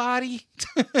 again, body?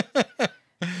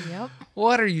 Yep.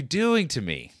 What are you doing to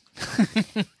me?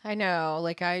 I know.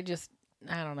 Like, I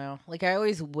don't know. Like, I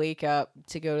always wake up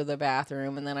to go to the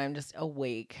bathroom and then I'm just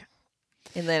awake.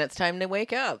 And then it's time to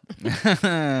wake up.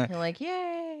 You're like,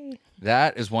 yay.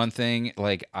 That is one thing.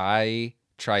 Like, I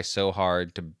try so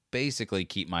hard to basically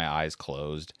keep my eyes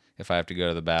closed if I have to go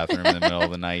to the bathroom in the middle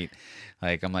of the night.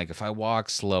 Like, I'm like, if I walk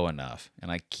slow enough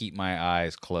and I keep my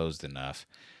eyes closed enough,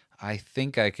 I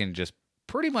think I can just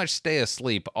pretty much stay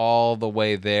asleep all the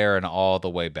way there and all the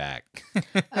way back.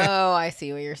 Oh, I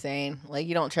see what you're saying. Like,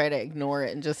 you don't try to ignore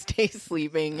it and just stay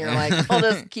sleeping. You're like, I'll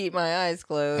just keep my eyes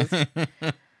closed.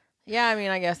 Yeah, I mean,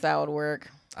 I guess that would work.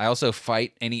 I also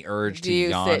fight any urge Do to you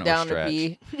yawn sit or down stretch. to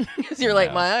pee? Because you're like,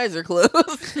 No. my eyes are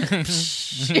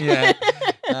closed. Yeah.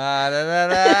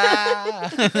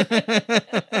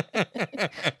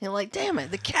 You're like, damn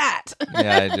it, the cat.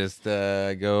 Yeah, I just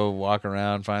go walk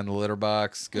around, find the litter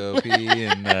box, go pee,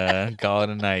 and call it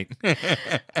a night.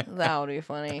 That would be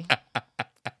funny.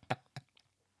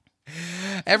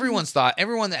 Everyone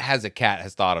that has a cat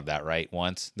has thought of that, right?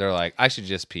 Once they're like, I should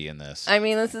just pee in this. I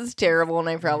mean, this is terrible, and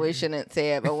I probably shouldn't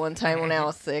say it, but one time when I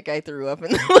was sick, I threw up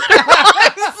in the litter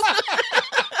box.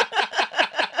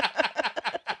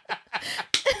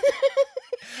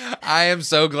 I am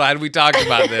so glad we talked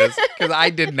about this because I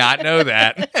did not know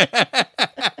that.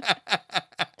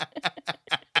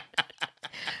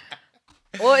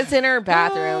 Well, it's in her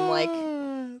bathroom, like.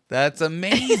 That's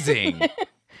amazing.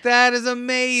 That is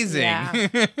amazing. Yeah.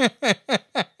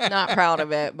 Not proud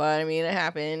of it, but I mean, it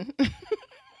happened.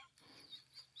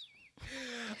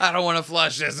 I don't want to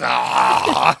flush this.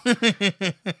 Ah!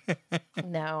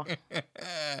 No.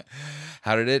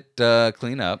 How did it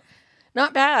clean up?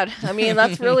 Not bad. I mean,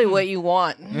 that's really what you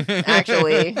want,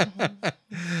 actually.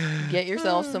 Get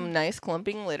yourself some nice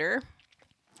clumping litter.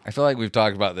 I feel like we've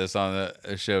talked about this on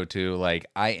the show too. Like,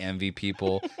 I envy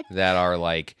people that are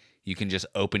like, you can just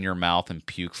open your mouth and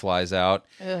puke flies out.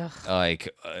 Ugh. Like,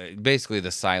 basically the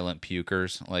silent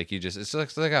pukers. Like, it's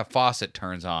like a faucet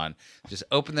turns on. Just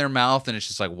open their mouth and it's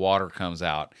just like water comes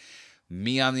out.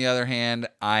 Me, on the other hand,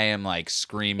 I am like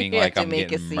screaming You like have to I'm make a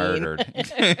getting scene. murdered.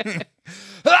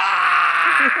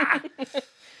 Ah!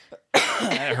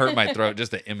 It hurt my throat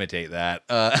just to imitate that.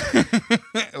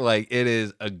 Like, it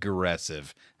is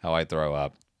aggressive how I throw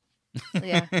up.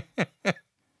 Yeah.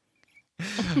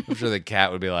 I'm sure the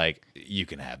cat would be like, you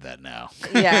can have that now.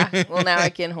 Yeah. Well, now I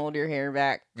can hold your hair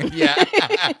back Yeah.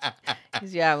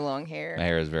 because you have long hair. My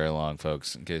hair is very long,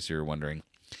 folks, in case you're wondering.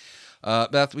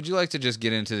 Beth, would you like to just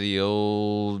get into the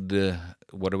old,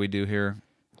 what do we do here?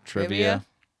 Trivia?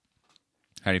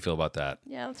 How do you feel about that?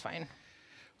 Yeah, that's fine.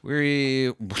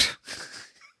 That's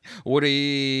what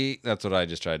I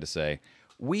just tried to say.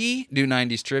 We do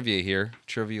 90s trivia here,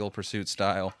 Trivial Pursuit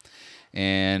style.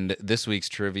 And this week's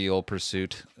Trivial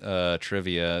Pursuit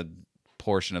trivia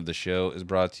portion of the show is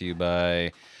brought to you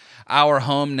by our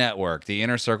home network, the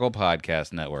Inner Circle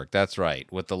Podcast Network. That's right,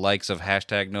 with the likes of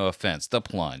hashtag No Offense, The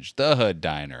Plunge, The Hood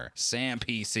Diner, Sam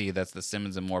PC, that's the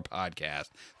Simmons and More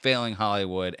podcast, Failing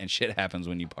Hollywood, and Shit Happens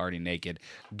When You Party Naked.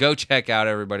 Go check out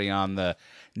everybody on the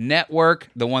network,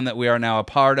 the one that we are now a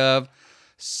part of.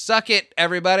 Suck it,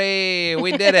 everybody.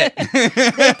 We did it.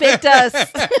 They picked us.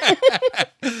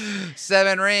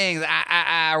 7 rings,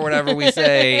 or whatever we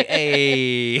say.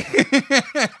 Hey.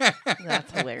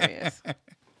 That's hilarious.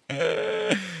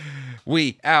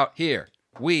 We out here.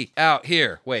 We out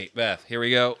here. Wait, Beth, here we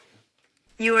go.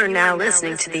 You are now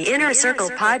listening to the Inner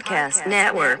Circle Podcast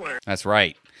Network. That's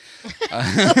right.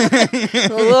 A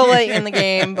little late in the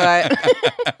game, but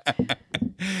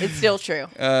it's still true.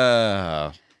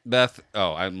 Beth,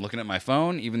 I'm looking at my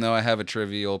phone, even though I have a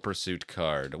Trivial Pursuit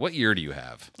card. What year do you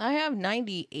have? I have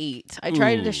 98. I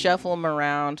tried Ooh. to shuffle them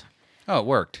around. Oh, it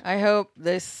worked. I hope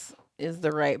this is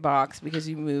the right box because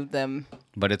you moved them.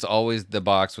 But it's always the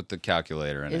box with the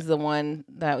calculator in Is it. the one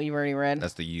that we've already read?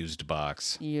 That's the used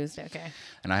box. You used, okay.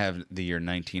 And I have the year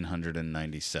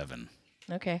 1997.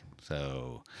 Okay,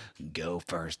 So go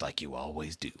first like you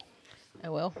always do. I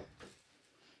will.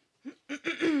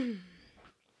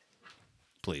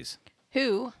 Please.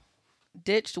 Who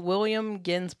ditched William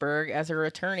Ginsburg as her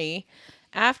attorney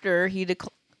after he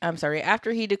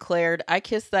declared, "I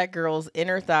kissed that girl's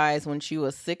inner thighs when she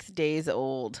was 6 days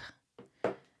old"?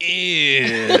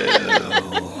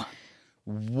 Ew.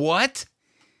 What?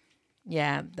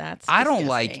 Yeah, that's I don't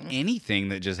like disgusting. anything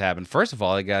that just happened. First of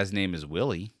all, that guy's name is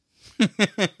Willie.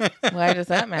 Why does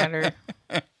that matter?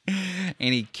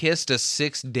 And he kissed a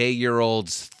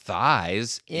 6-day-old's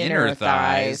thighs. Inner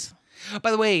thighs.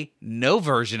 By the way, no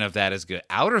version of that is good.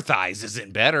 Outer thighs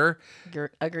isn't better.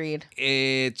 Agreed.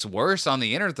 It's worse on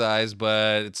the inner thighs,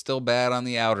 but it's still bad on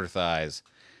the outer thighs.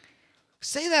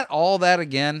 Say all that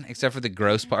again, except for the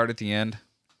gross part at the end.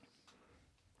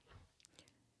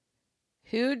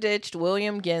 Who ditched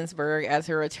William Ginsburg as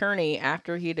her attorney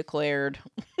after he declared?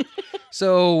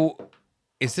 So,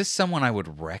 is this someone I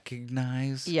would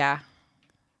recognize? Yeah.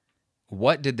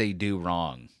 What did they do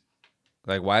wrong?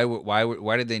 Like,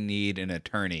 why did they need an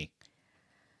attorney?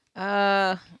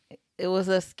 It was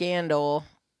a scandal.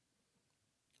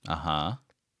 Uh-huh.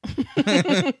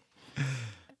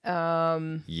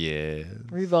 Yeah.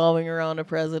 Revolving around a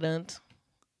president.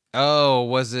 Oh,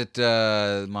 was it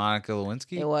Monica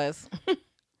Lewinsky? It was.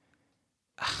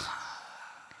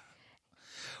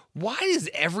 Why is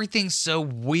everything so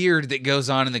weird that goes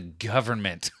on in the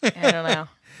government? I don't know.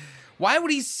 Why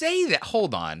would he say that?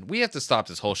 Hold on. We have to stop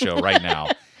this whole show right now.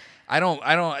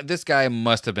 This guy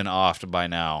must have been offed by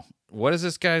now. What is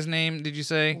this guy's name, did you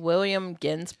say? William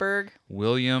Ginsburg.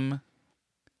 William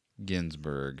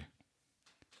Ginsburg.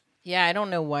 Yeah, I don't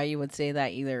know why you would say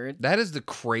that either. That is the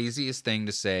craziest thing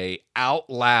to say out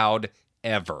loud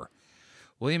ever.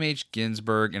 William H.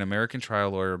 Ginsburg, an American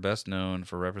trial lawyer best known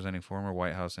for representing former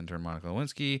White House intern Monica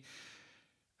Lewinsky.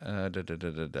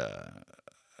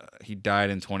 He died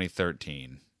in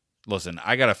 2013. Listen,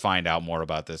 I got to find out more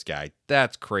about this guy.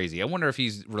 That's crazy. I wonder if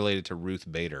he's related to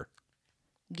Ruth Bader.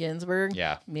 Ginsburg?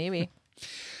 Yeah. Maybe.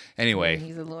 Anyway.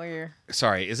 He's a lawyer.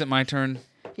 Sorry, is it my turn?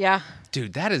 Yeah.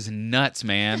 Dude, that is nuts,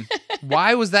 man.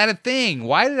 Why was that a thing?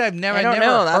 Why did I don't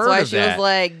know. That's why she that. was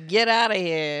like, "Get out of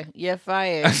here. You're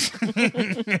fired."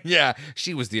 Yeah,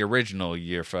 she was the original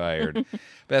 "You're fired."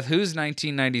 Beth, whose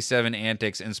 1997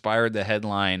 antics inspired the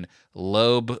headline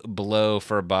 "Lobe Blow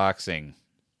for Boxing"?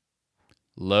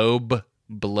 Lobe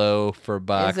Blow for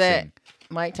Boxing. Is it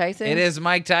Mike Tyson? It is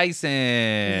Mike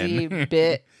Tyson. He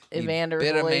bit He Evander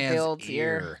bit a Holyfield's man's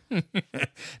ear.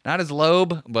 Not his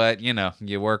lobe, but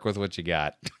you work with what you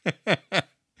got.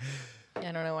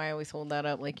 I don't know why I always hold that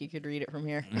up like you could read it from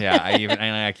here. Yeah,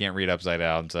 I can't read upside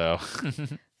down, so.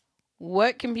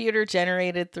 What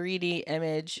computer-generated 3D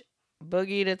image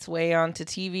boogied its way onto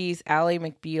TV's Ally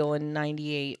McBeal in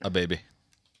 '98? A baby.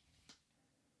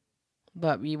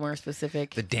 But be more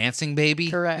specific. The dancing baby?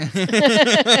 Correct.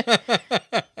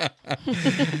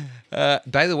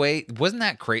 By the way, wasn't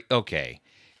that crazy? Okay.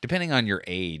 Depending on your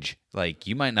age, like,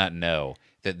 you might not know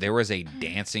that there was a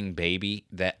dancing baby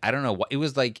that, I don't know what, it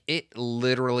was like, it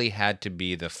literally had to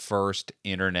be the first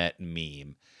internet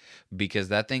meme because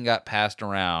that thing got passed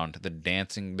around, the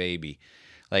dancing baby.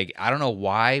 Like, I don't know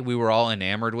why we were all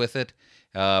enamored with it,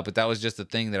 but that was just the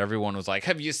thing that everyone was like,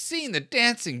 have you seen the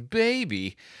dancing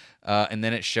baby? And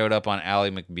then it showed up on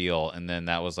Ally McBeal, and then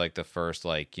that was like the first,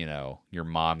 like, your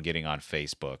mom getting on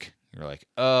Facebook. You're like,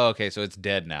 oh, okay, so it's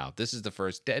dead now. This is the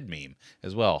first dead meme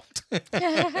as well.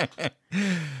 Beth,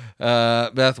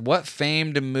 what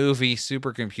famed movie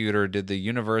supercomputer did the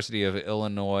University of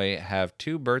Illinois have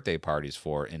 2 birthday parties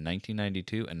for in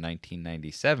 1992 and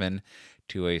 1997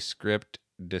 to a script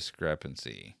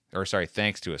discrepancy? Or sorry,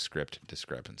 thanks to a script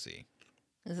discrepancy.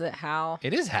 Is it Hal?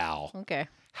 It is Hal. Okay.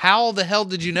 How the hell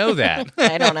did you know that?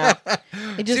 I don't know.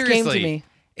 It just came to me.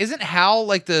 Isn't HAL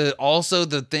like the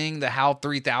HAL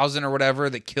 3000 or whatever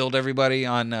that killed everybody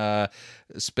on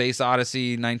Space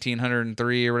Odyssey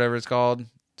 1903 or whatever it's called?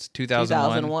 It's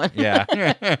 2001. Yeah.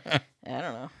 I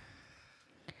don't know.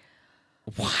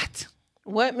 What?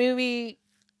 What movie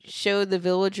showed the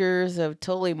villagers of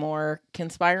Tullymore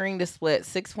conspiring to split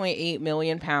 £6.8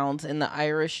 million in the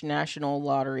Irish National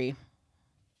Lottery?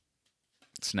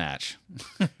 Snatch.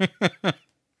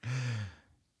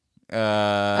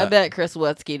 I bet Chris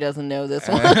Wutsky doesn't know this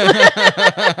one.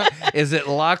 Is it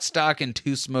Lock, Stock, and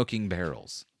Two Smoking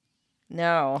Barrels?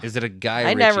 No. Is it a Guy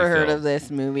I Ritchie never heard film? of this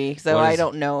movie, so I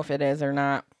don't know if it is or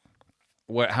not.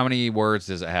 How many words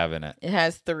does it have in it? It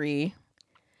has 3,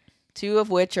 2 of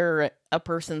which are a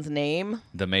person's name.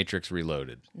 The Matrix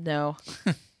Reloaded. No.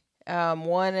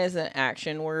 One is an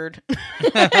action word.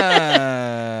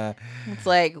 It's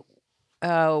like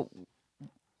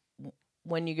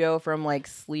when you go from like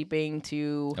sleeping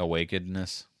to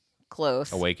Awakenedness.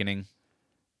 close, Awakening.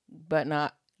 but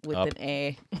not with Up. an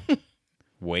A.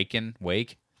 Waken.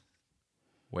 Wake.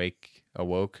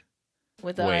 Awoke.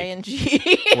 With Wake.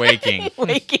 ing. Waking.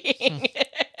 Waking.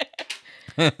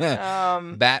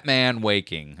 Batman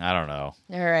Waking. I don't know.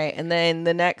 All right, and then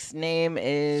the next name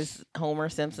is Homer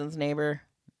Simpson's neighbor.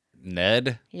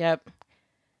 Ned. Yep.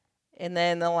 And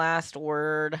then the last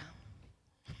word.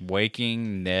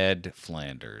 Waking Ned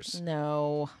Flanders.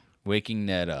 No. Waking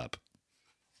Ned up.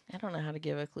 I don't know how to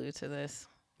give a clue to this.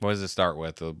 What does it start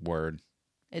with? The word.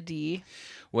 A D.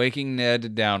 Waking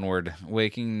Ned downward.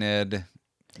 Waking Ned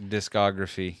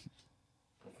discography.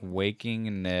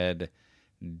 Waking Ned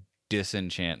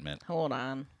disenchantment. Hold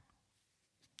on.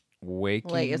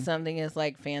 Waking Like if something is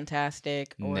like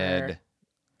fantastic or Ned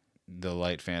the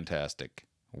Light Fantastic.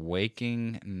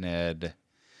 Waking Ned.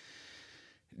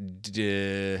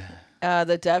 the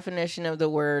definition of the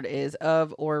word is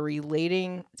of or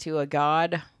relating to a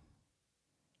god.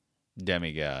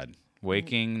 Demigod.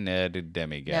 Waking Ned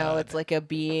demigod. No, it's like a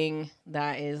being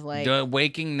that is like.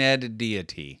 Waking Ned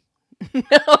deity. No,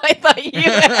 I thought you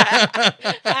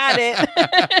had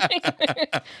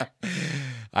it.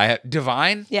 I have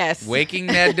Divine? Yes. Waking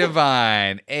Ned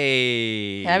Divine.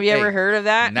 Hey. Have you ever heard of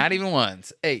that? Not even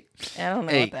once. Hey. I don't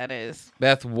know Hey. what that is.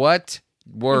 Beth, what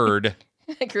word?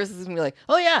 Chris is gonna be like,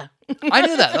 "Oh yeah." I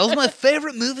knew that. That was my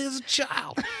favorite movie as a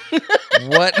child.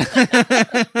 What?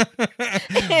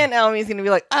 And Almy's gonna be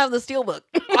like, "I have the Steelbook."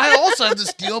 I also have the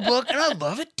Steelbook, and I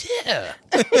love it too.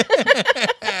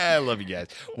 I love you guys.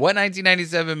 What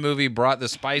 1997 movie brought the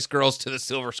Spice Girls to the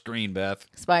silver screen, Beth?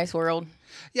 Spice World.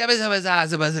 That's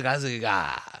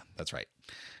right.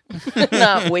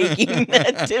 Not Waking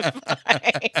Ned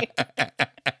Divine.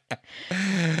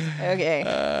 Okay.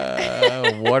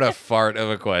 What a fart of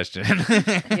a question.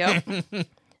 Yep.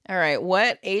 All right.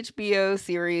 What HBO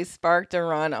series sparked a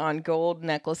run on gold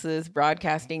necklaces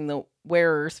broadcasting the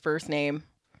wearer's first name?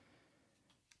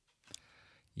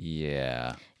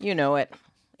 Yeah. You know it.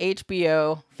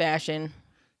 HBO fashion.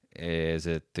 Is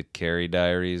it the Carrie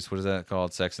Diaries? What is that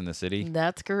called? Sex in the City?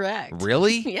 That's correct.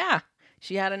 Really? Yeah.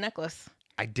 She had a necklace.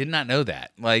 I did not know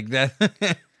that. Like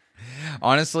that.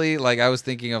 Honestly, like I was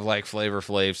thinking of like Flavor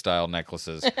Flav style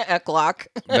necklaces. A clock.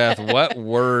 Beth, what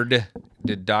word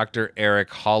did Dr.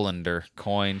 Eric Hollander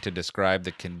coin to describe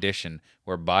the condition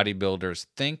where bodybuilders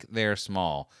think they're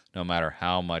small no matter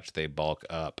how much they bulk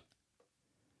up?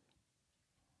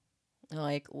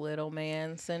 Like little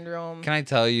man syndrome. Can I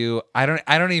tell you? I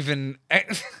don't even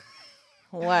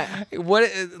What?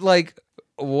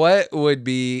 what would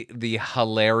be the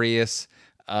hilarious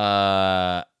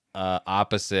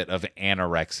opposite of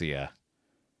anorexia?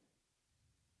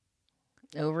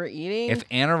 Overeating? If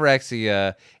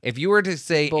anorexia, if you were to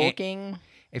say Bulking?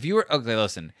 if you were okay,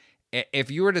 listen. If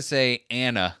you were to say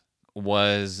Anna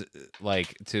was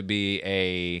like to be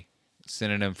a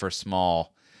synonym for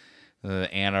small,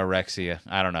 anorexia.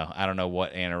 I don't know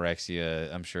what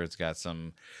anorexia. I'm sure it's got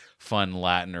some fun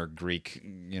Latin or Greek,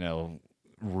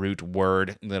 root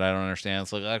word that I don't understand.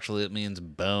 It's like actually it means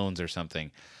bones or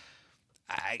something.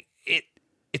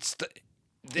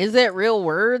 Is it real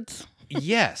words?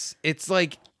 Yes, it's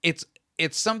like it's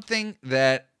something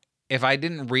that if I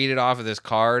didn't read it off of this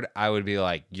card, I would be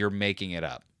like, you're making it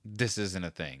up. This isn't a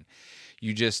thing.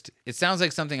 It sounds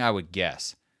like something I would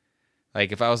guess.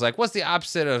 Like if I was like, what's the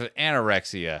opposite of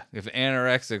anorexia? If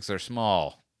anorexics are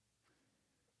small.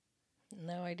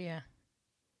 No idea.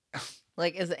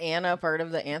 Like, is Anna part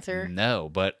of the answer? No,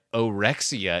 but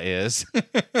orexia is.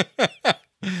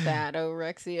 Fat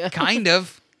orexia. Kind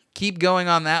of. Keep going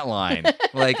on that line.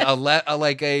 Like a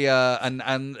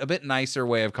bit nicer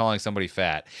way of calling somebody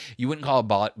fat. You wouldn't call a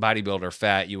bodybuilder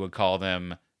fat. You would call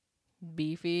them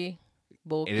Beefy.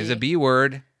 Bulky. It is a B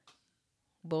word.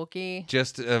 Bulky.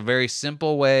 Just a very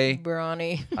simple way.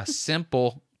 Brawny. A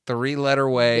simple 3-letter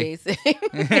way. Basic.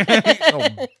 Oh,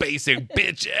 basic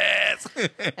bitches.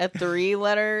 A 3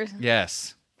 letters.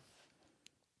 Yes.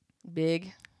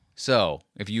 Big. So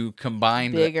if you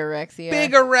combine Big orexia.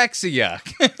 big orexia.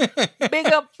 Big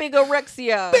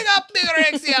orexia. Big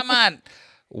orexia, man.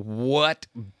 What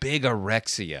big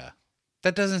orexia?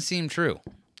 That doesn't seem true.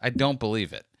 I don't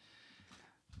believe it.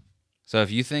 So if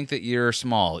you think that you're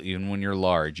small, even when you're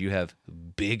large, you have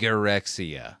big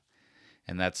orexia.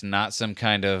 And that's not some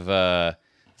kind of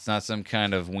it's not some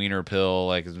kind of wiener pill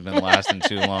like it's been lasting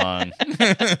too long.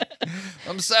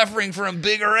 I'm suffering from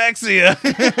big orexia.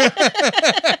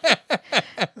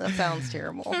 That sounds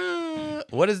terrible.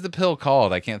 What is the pill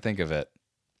called? I can't think of it.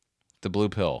 The blue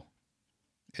pill.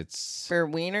 It's For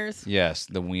wieners? yes,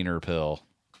 the wiener pill.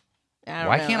 I don't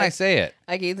Why know. can't I say it?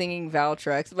 I keep thinking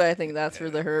Valtrex, but I think that's for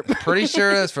the herp. Pretty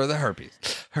sure that's for the herpes.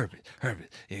 Herpes.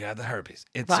 You got the herpes.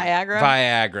 It's Viagra?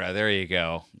 Viagra. There you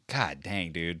go. God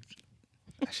dang, dude.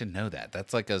 I should know that.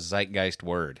 That's like a zeitgeist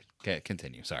word. Okay,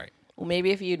 continue. Sorry. Well,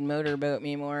 maybe if you'd motorboat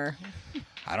me more.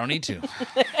 I don't need to.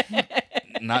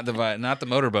 Not the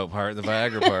motorboat part, the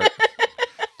Viagra part.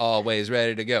 Always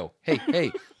ready to go.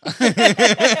 Hey.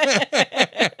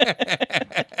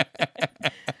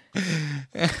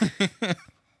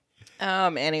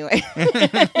 Anyway.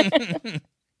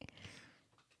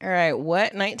 All right.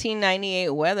 What 1998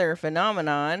 weather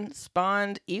phenomenon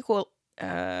spawned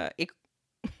I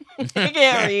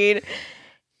can't read.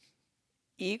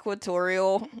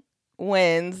 Equatorial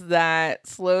winds that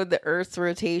slowed the Earth's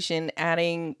rotation,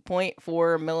 adding 0.4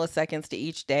 milliseconds to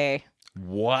each day.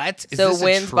 What? Is So this a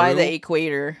winds by the true-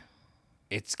 equator.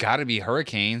 It's got to be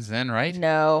hurricanes then, right?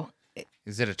 No.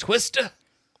 Is it a twister?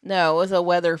 No, it was a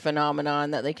weather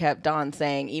phenomenon that they kept on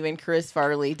saying. Even Chris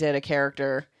Farley did a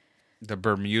character. The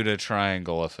Bermuda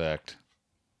Triangle effect.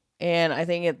 And I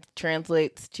think it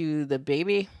translates to the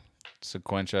baby.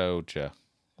 Sequentia Ocha.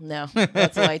 No,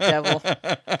 that's White Devil.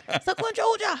 Sequentia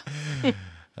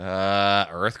Ocha.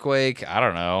 Earthquake. I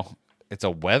don't know. It's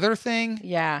a weather thing.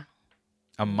 Yeah.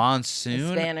 A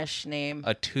monsoon. Spanish name.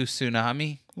 A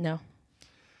tsunami. No.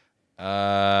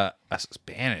 A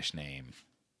Spanish name.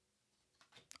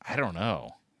 I don't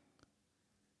know.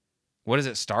 What does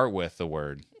it start with? The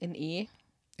word An E.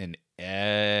 an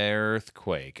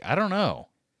earthquake. I don't know.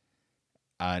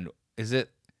 And is it?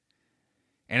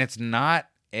 And it's not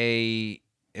a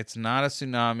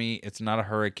tsunami. It's not a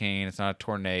hurricane. It's not a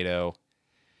tornado.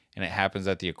 And it happens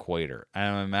at the equator.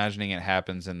 I'm imagining it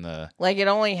happens in the Like it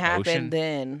only happened ocean?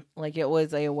 then. Like it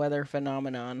was a weather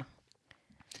phenomenon.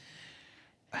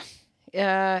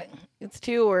 It's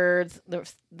 2 words.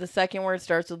 The second word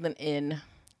starts with an N.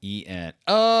 E-N.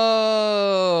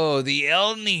 Oh, the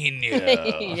El Nino.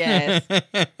 Yes.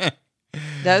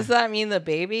 Does that mean the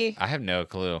baby? I have no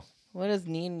clue. What does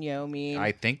Nino mean?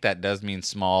 I think that does mean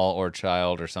small or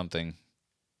child or something.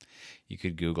 You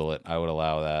could Google it. I would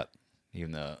allow that,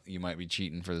 even though you might be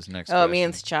cheating for this next it question.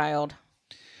 means child.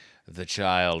 The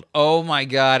child. Oh my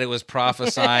God, it was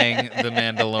prophesying the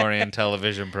Mandalorian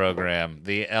television program.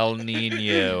 The El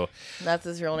Nino. That's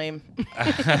his real name.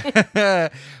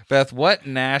 Beth, what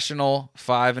national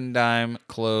 5 and dime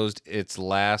closed its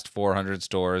last 400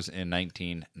 stores in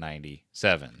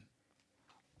 1997?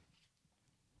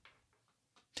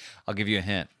 I'll give you a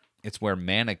hint. It's where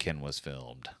Mannequin was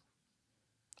filmed.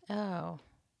 Oh.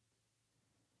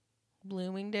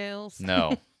 Bloomingdale's?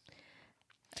 No.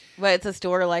 But it's a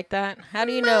store like that? How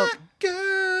do you know?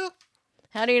 Girl,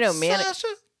 How do you know Mannequin? Sasha.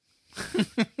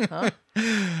 Huh?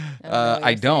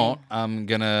 I don't. I'm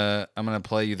gonna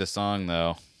play you the song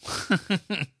though,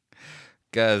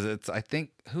 because it's. I think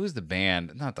who's the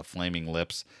band? Not the Flaming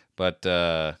Lips, but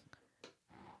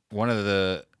one of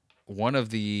the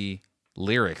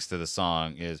lyrics to the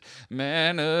song is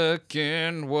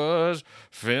 "Mannequin was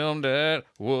filmed at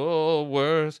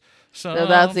Woolworths." So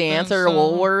that's the answer,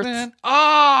 Woolworths?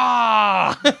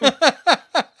 Ah!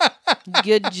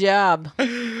 Good job,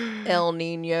 El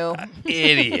Nino.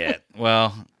 Idiot.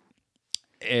 Well,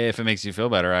 if it makes you feel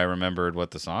better, I remembered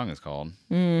what the song is called.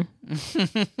 I'm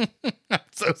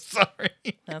so sorry.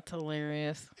 That's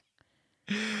hilarious.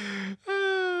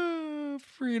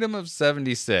 Freedom of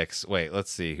 76. Wait,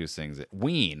 let's see who sings it.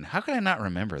 Ween. How could I not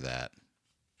remember that?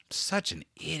 Such an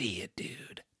idiot,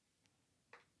 dude.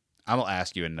 I will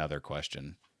ask you another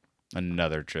question.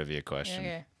 Another trivia question.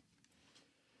 Okay.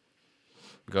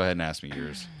 Go ahead and ask me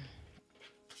yours.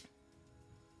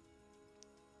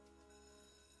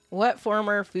 What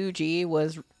former Fuji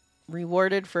was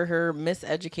rewarded for her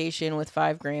miseducation with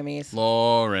 5 Grammys?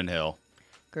 Lauryn Hill.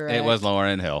 Correct. It was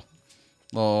Lauryn Hill.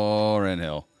 Lauryn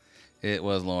Hill. It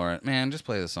was Lauryn. Man, just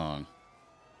play the song.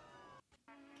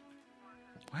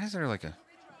 Why is there like a...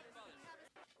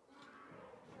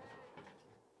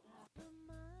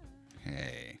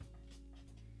 Hey.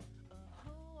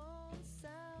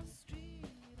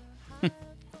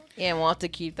 Yeah, we'll have to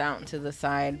keep that one to the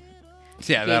side.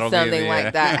 Yeah, In that'll case something be the,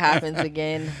 like that happens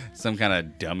again. Some kind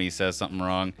of dummy says something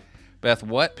wrong. Beth,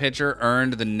 what pitcher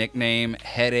earned the nickname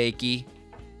Headachy?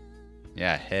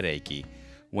 Yeah, Headachy.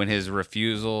 When his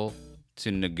refusal to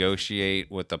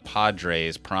negotiate with the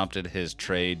Padres prompted his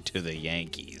trade to the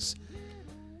Yankees.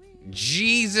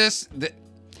 Jesus.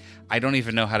 I don't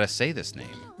even know how to say this name.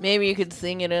 Maybe you could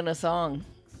sing it in a song.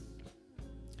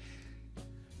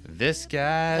 This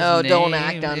guy's Oh, name don't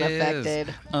act unaffected.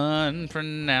 is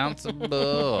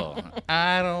unpronounceable.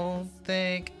 I don't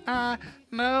think I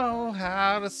know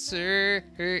how to say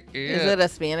it. Is it a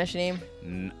Spanish name?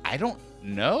 I don't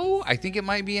know. I think it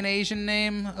might be an Asian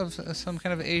name of some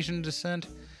kind of Asian descent.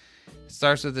 It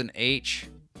starts with an H,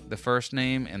 the first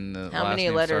name, and the How last many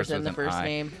name letters starts in with the an first I.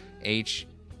 name? H.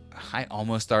 I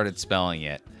almost started spelling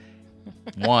it.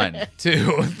 1,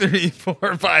 2, 3,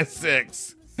 4, 5,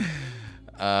 6.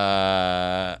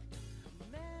 There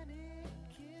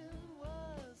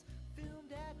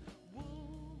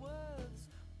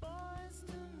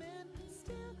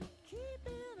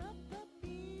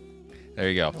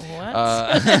you go. What?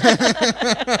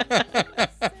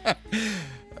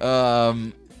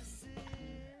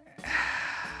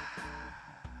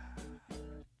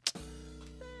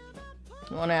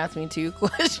 You want to ask me 2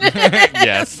 questions?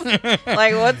 Yes.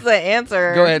 Like, what's the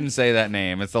answer? Go ahead and say that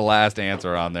name. It's the last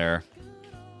answer on there.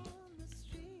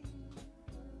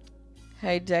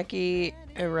 Hideki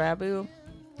Irabu.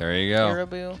 There you go.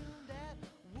 Irabu.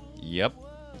 Yep.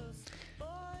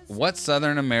 What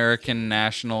Southern American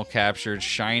national captured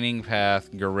Shining Path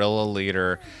guerrilla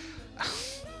leader?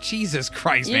 Jesus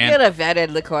Christ, You man. could have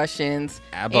vetted the questions.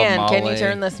 Abba And can you Male.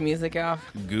 turn this music off?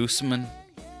 Gooseman.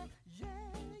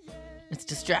 It's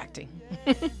distracting.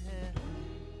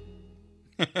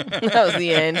 That was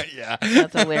the end. Yeah.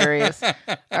 That's hilarious.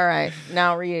 All right,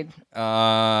 now read.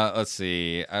 Let's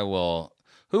see. I will.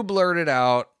 Who blurted,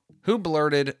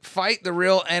 fight the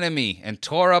real enemy, and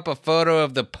tore up a photo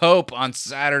of the Pope on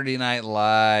Saturday Night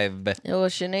Live? It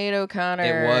was Sinead O'Connor.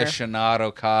 It was Sinead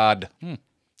O'Connor.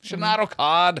 Sinead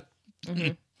O'Connor.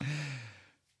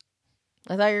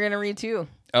 I thought you were going to read too.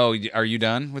 Oh, are you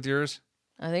done with yours?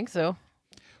 I think so.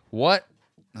 What?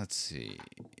 Let's see.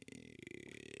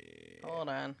 Hold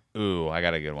on. Ooh, I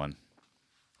got a good one.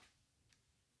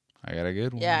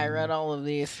 Yeah, I read all of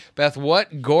these. Beth,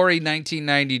 what gory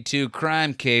 1992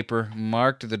 crime caper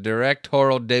marked the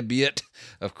directorial debut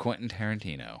of Quentin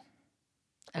Tarantino?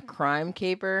 A crime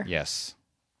caper? Yes.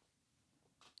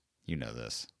 You know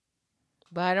this.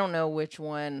 But I don't know which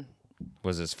one.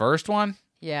 Was his first one?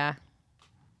 Yeah.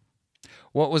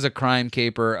 What was a crime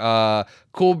caper?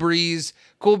 Cool Breeze.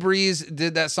 Cool Breeze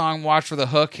did that song Watch for the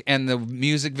Hook, and the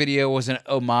music video was an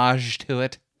homage to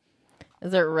it.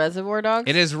 Is it Reservoir Dogs?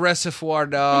 It is Reservoir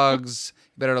Dogs.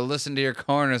 You better listen to your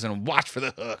corners and watch for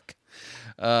the hook.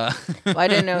 Well, I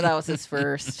didn't know that was his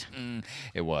first.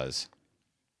 It was.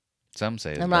 Some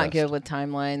say it's I'm not best. good with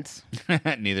timelines.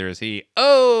 Neither is he.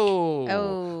 Oh!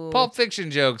 Oh. Pulp Fiction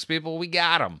jokes, people. We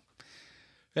got them.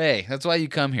 Hey, that's why you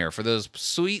come here, for those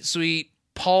sweet, sweet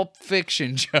Pulp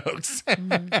Fiction jokes.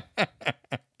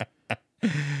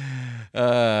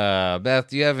 Beth,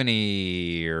 do you have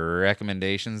any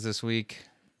recommendations this week?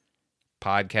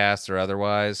 Podcasts or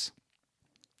otherwise?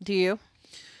 Do you?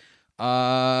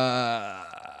 I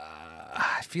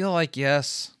feel like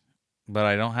yes, but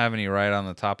I don't have any right on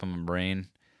the top of my brain.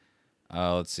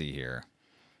 Let's see here.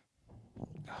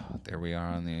 Oh, there we are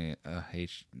on the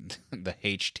the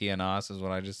HTNOS is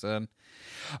what I just said.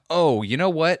 Oh, you know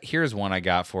what? Here's one I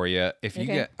got for you. If you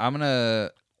Okay.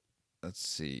 let's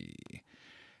see.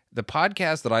 The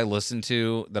podcast that I listened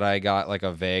to that I got like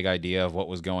a vague idea of what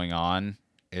was going on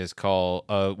is called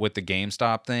with the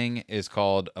GameStop thing is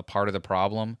called A Part of the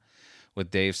Problem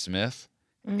with Dave Smith.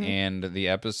 And the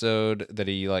episode that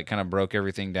he like kind of broke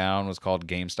everything down was called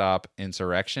GameStop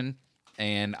Insurrection.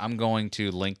 And I'm going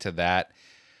to link to that.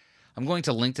 I'm going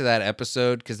to link to that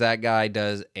episode because that guy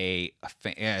does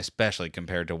especially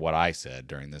compared to what I said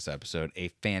during this episode, a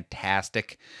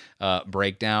fantastic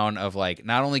breakdown of like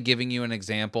not only giving you an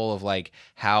example of like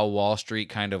how Wall Street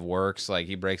kind of works, like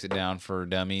he breaks it down for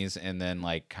dummies and then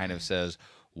like kind of says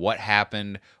what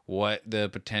happened, what the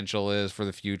potential is for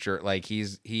the future. Like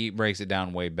he breaks it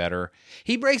down way better.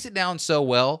 He breaks it down so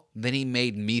well, then he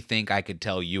made me think I could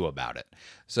tell you about it.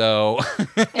 So,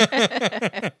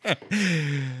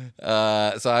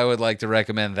 so I would like to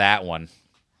recommend that one.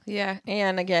 Yeah.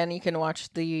 And again, you can watch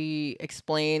the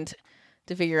Explained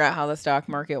to figure out how the stock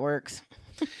market works.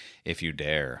 If you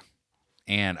dare.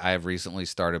 And I've recently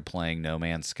started playing No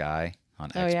Man's Sky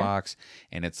on Oh, yeah? Xbox,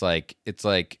 and it's like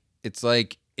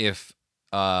if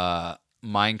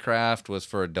Minecraft was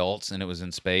for adults and it was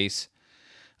in space,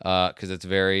 because it's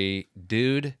very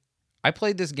dude. I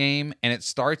played this game and it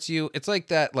starts you. It's like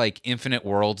that like Infinite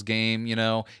Worlds game, you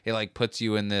know. It like puts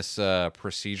you in this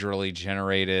procedurally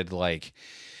generated like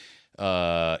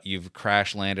you've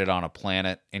crash landed on a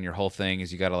planet and your whole thing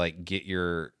is you got to like get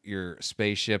your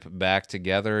spaceship back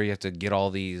together. You have to get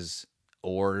all these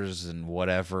ores and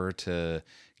whatever to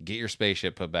get your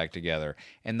spaceship put back together.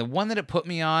 And the one that it put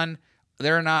me on,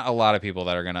 there are not a lot of people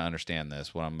that are going to understand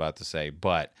this, what I'm about to say,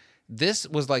 but this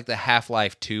was like the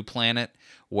Half-Life 2 planet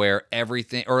where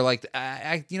everything, or like,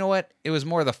 you know what? It was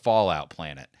more the Fallout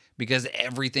planet because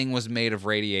everything was made of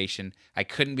radiation. I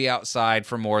couldn't be outside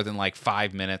for more than like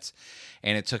 5 minutes,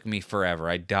 and it took me forever.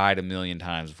 I died a million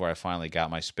times before I finally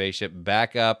got my spaceship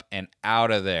back up and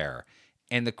out of there.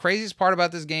 And the craziest part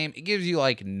about this game, it gives you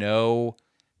like no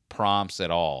prompts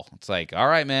at all. It's like, all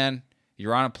right, man,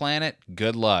 you're on a planet.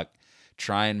 Good luck.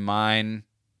 Try and mine,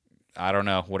 I don't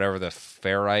know, whatever the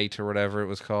ferrite or whatever it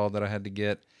was called that I had to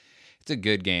get. It's a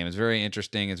good game. It's very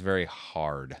interesting. It's very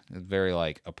hard. It's very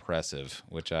like oppressive,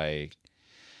 which I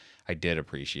did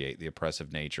appreciate the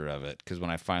oppressive nature of it. Because when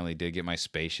I finally did get my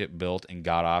spaceship built and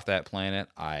got off that planet,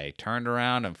 I turned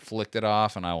around and flicked it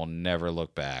off, and I will never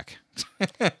look back.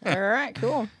 All right,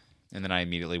 cool. And then I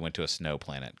immediately went to a snow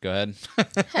planet. Go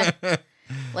ahead.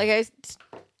 Like I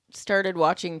started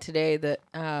watching today that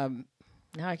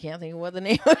now I can't think of what the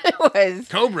name of it was.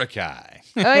 Cobra Kai.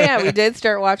 Oh yeah, we did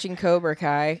start watching Cobra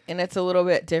Kai, and it's a little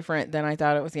bit different than I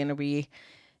thought it was going to be,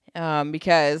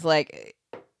 because like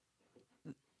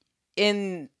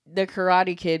in the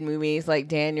Karate Kid movies, like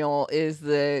Daniel is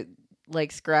the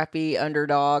like scrappy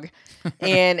underdog,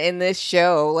 and in this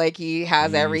show, like he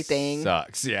has everything.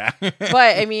 Sucks, yeah.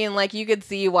 But I mean, like you could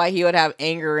see why he would have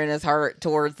anger in his heart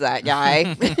towards that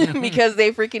guy because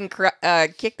they freaking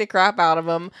kicked the crap out of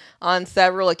him on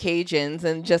several occasions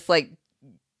and just like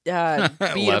beat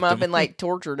him up and like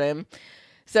tortured him.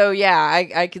 So yeah,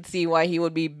 I could see why he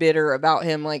would be bitter about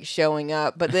him like showing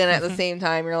up. But then at the same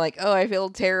time, you're like, oh, I feel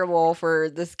terrible for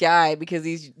this guy because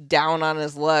he's down on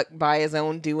his luck by his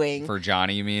own doing. For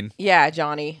Johnny, you mean? Yeah,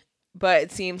 Johnny. But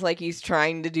it seems like he's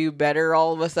trying to do better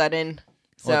all of a sudden.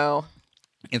 So well,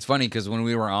 it's funny because when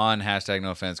we were on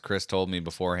 #NoOffense, Chris told me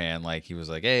beforehand, like he was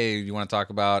like, hey, you want to talk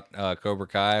about Cobra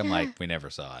Kai? I'm like, we never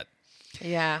saw it.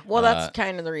 Yeah. Well, that's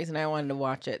kind of the reason I wanted to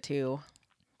watch it too.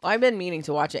 Well, I've been meaning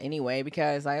to watch it anyway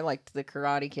because I liked the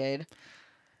Karate Kid.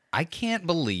 I can't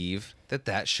believe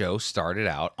that show started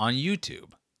out on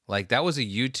YouTube. Like that was a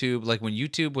YouTube, like when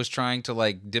YouTube was trying to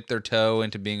like dip their toe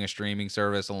into being a streaming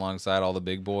service alongside all the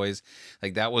big boys,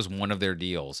 like that was one of their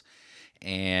deals.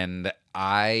 And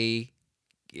I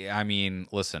mean,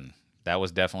 listen, that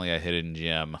was definitely a hidden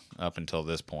gem up until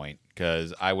this point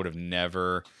because I would have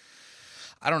never,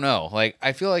 I don't know. Like,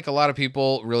 I feel like a lot of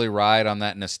people really ride on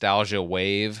that nostalgia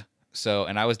wave. So,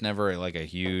 and I was never like a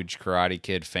huge Karate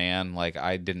Kid fan. Like,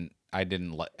 I didn't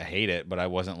hate it, but I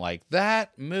wasn't like,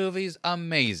 that movie's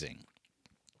amazing.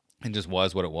 It just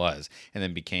was what it was. And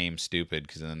then became stupid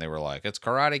because then they were like, it's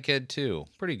Karate Kid 2.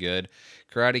 Pretty good.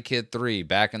 Karate Kid 3,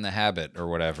 Back in the Habit or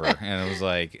whatever. And it was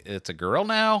like, it's a girl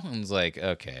now? And it's like,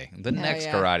 okay. The next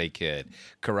Karate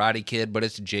Kid, but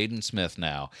it's Jaden Smith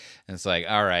now. And it's like,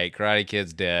 all right, Karate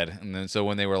Kid's dead. And then so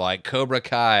when they were like, Cobra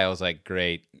Kai, I was like,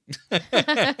 great.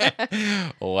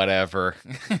 Whatever.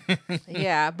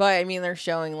 Yeah, but I mean, they're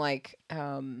showing like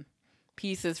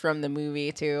pieces from the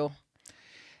movie too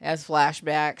as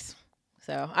flashbacks.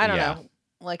 So I don't know.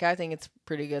 Like, I think it's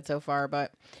pretty good so far.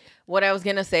 But what I was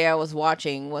going to say I was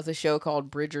watching was a show called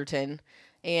Bridgerton.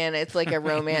 And it's like a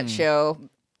romance show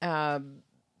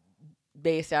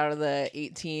based out of the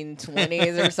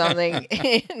 1820s or something.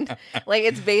 And like,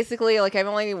 it's basically like, I've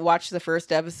only watched the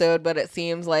first episode, but it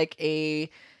seems like a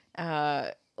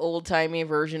old-timey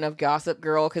version of Gossip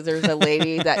Girl because there's a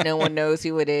lady that no one knows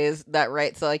who it is that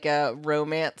writes like a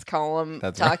romance column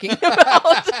talking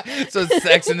about so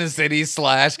Sex in the City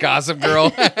 / Gossip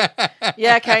Girl.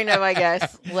 Yeah, kind of, I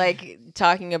guess, like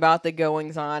talking about the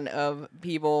goings on of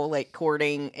people like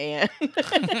courting and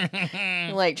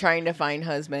like trying to find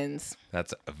husbands.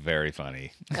 That's very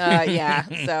funny. Yeah.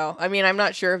 So, I mean, I'm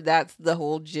not sure if that's the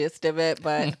whole gist of it,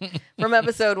 but from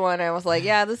episode 1, I was like,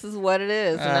 yeah, this is what it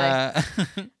is.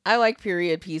 And I like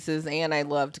period pieces and I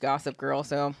loved Gossip Girl.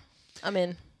 So I'm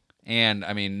in. And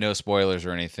I mean, no spoilers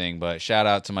or anything, but shout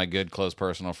out to my good, close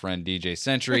personal friend, DJ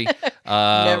Century.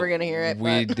 Never going to hear it.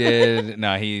 We did.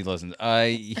 No, he listens.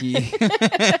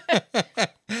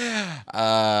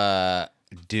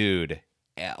 Dude,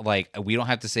 like, we don't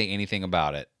have to say anything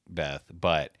about it, Beth,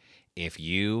 but if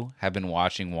you have been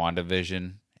watching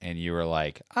WandaVision and you were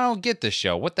like, I don't get this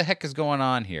show, what the heck is going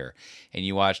on here? And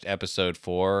you watched episode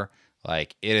 4,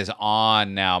 like, it is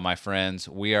on now, my friends.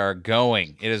 We are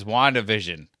going. It is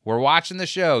WandaVision. We're watching the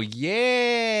show.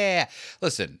 Yeah.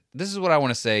 Listen, this is what I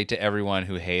want to say to everyone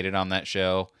who hated on that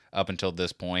show up until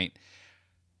this point.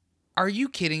 Are you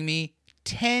kidding me?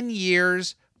 10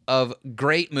 years of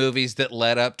great movies that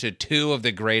led up to 2 of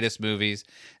the greatest movies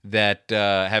that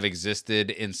have existed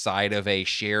inside of a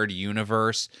shared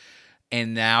universe.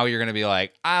 And now you're going to be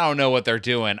like, I don't know what they're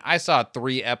doing. I saw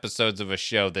 3 episodes of a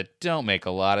show that don't make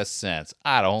a lot of sense.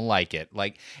 I don't like it.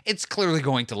 Like, it's clearly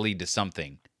going to lead to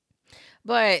something.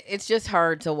 But it's just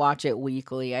hard to watch it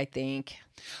weekly, I think.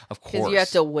 Of course. Because you have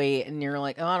to wait and you're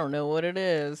like, oh, I don't know what it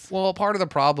is. Well, part of the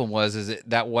problem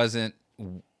that wasn't,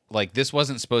 like, this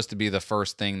wasn't supposed to be the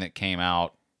first thing that came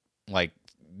out, like,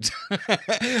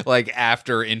 like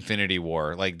after Infinity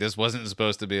War. Like, this wasn't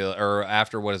supposed to be, or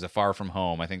after, what is it, Far From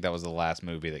Home. I think that was the last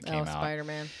movie that came out.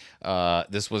 Spider-Man.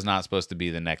 This was not supposed to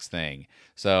be the next thing.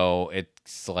 So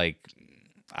it's like,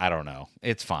 I don't know.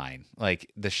 It's fine. Like,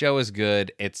 the show is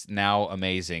good. It's now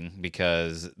amazing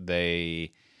because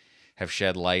they have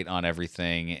shed light on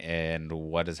everything and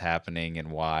what is happening and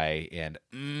why. And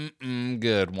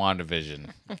good. WandaVision.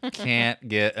 Can't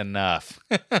get enough.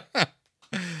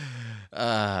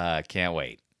 Can't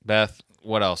wait. Beth,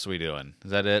 what else are we doing?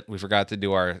 Is that it? We forgot to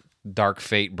do our Dark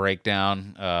Fate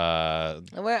breakdown. Well,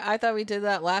 I thought we did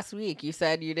that last week. You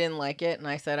said you didn't like it, and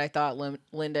I said I thought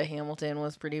Linda Hamilton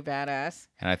was pretty badass.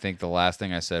 And I think the last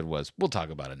thing I said was, we'll talk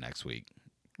about it next week.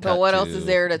 But what else tattoo. is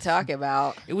there to talk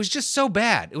about? It was just so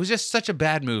bad. It was just such a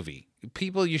bad movie.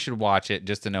 People, you should watch it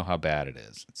just to know how bad it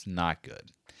is. It's not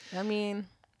good. I mean,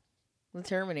 the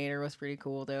Terminator was pretty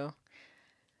cool, though.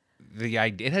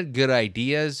 It had good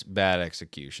ideas, bad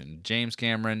execution. James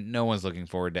Cameron, no one's looking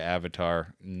forward to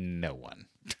Avatar. No one.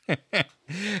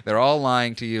 They're all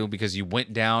lying to you because you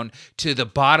went down to the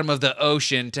bottom of the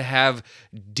ocean to have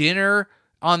dinner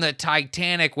on the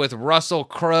Titanic with Russell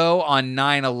Crowe on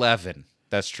 9/11.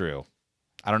 That's true.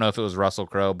 I don't know if it was Russell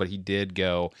Crowe, but he did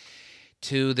go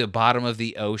to the bottom of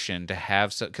the ocean to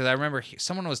have so. Because I remember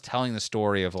someone was telling the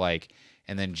story of like,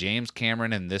 and then James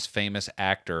Cameron and this famous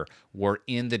actor were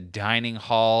in the dining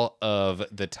hall of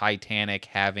the Titanic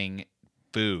having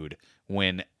food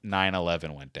when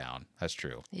 9/11 went down. That's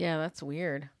true. Yeah, that's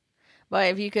weird. But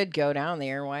if you could go down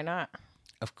there, why not?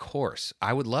 Of course,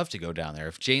 I would love to go down there.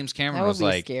 If James Cameron I would was be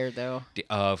like, scared though.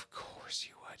 Of course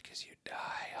you would, because you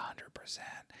die 100%.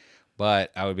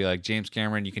 But I would be like, James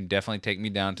Cameron, you can definitely take me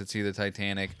down to see the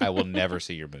Titanic. I will never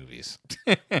see your movies.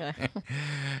 At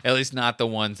least not the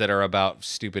ones that are about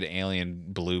stupid alien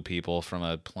blue people from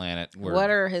a planet. What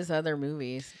are his other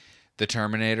movies? The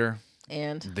Terminator,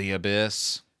 And The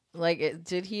Abyss. like,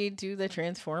 did he do the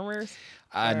Transformers?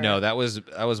 No, that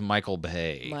was Michael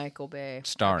Bay. Michael Bay.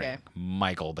 Starring Okay.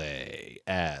 Michael Bay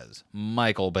as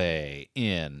Michael Bay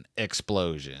in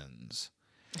Explosions.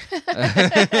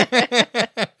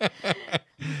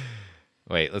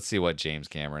 Wait, let's see what James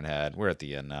Cameron had. We're at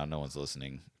the end now. No one's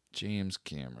listening. James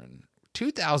Cameron.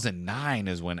 2009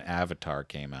 is when Avatar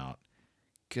came out.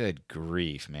 Good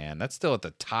grief, man. That's still at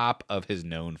the top of his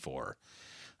known for.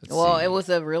 Let's Well, see. it was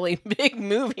a really big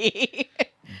movie.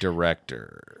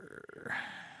 Director.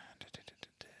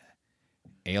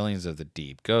 Aliens of the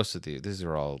Deep. Ghosts of the... These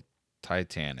are all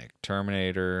Titanic.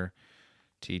 Terminator.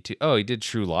 T2. Oh, he did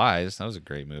True Lies. That was a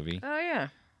great movie. Oh, yeah.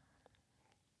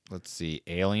 Let's see.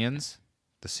 Aliens.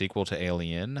 The sequel to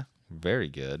Alien. Very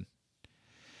good.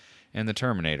 And The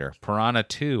Terminator. Piranha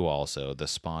 2 also. The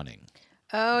Spawning.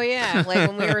 Oh, yeah. Like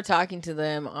when we were talking to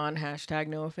them on hashtag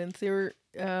no offense, they were,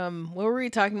 what were we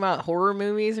talking about? Horror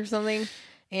movies or something?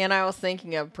 And I was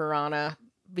thinking of Piranha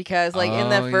because like in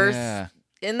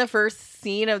the first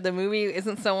scene of the movie,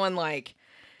 isn't someone like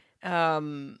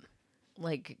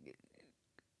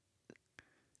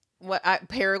what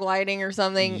paragliding or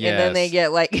something, and then they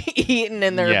get like eaten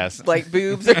and their like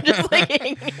boobs are just like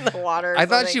hanging in the water. I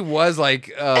thought she was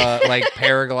like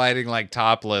paragliding like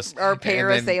topless or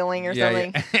parasailing or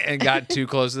something, and got too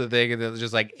close to the thing and then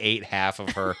just like ate half of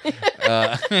her.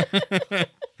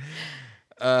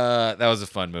 That was a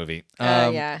fun movie.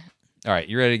 Yeah. All right,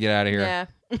 you ready to get out of here? Yeah.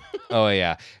 Oh,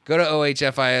 yeah. Go to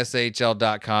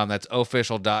ohfishl.com. That's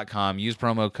official.com. Use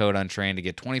promo code Untrained to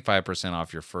get 25%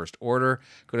 off your first order.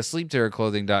 Go to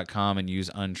sleepterrorclothing.com and use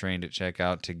Untrained at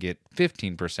checkout to get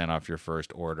 15% off your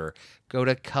first order. Go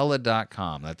to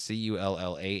Cullah.com. That's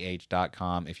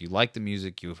CULLAH.com. If you like the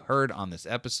music you've heard on this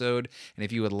episode, and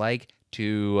if you would like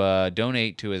to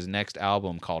donate to his next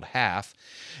album called Half,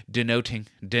 denotating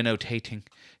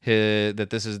that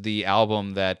this is the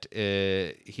album that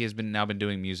he has now been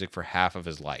doing music for half of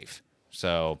his life.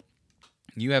 So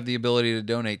you have the ability to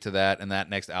donate to that, and that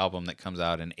next album that comes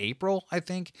out in April, I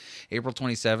think. April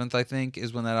 27th, I think,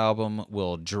 is when that album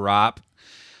will drop.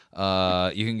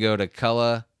 You can go to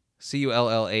Cullah,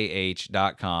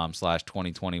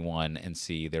 CULLAH.com/2021 and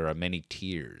see there are many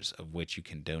tiers of which you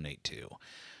can donate to.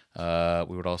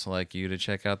 We would also like you to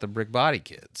check out the Brick Body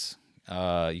Kids.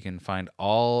 You can find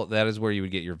all that is where you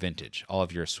would get your vintage, all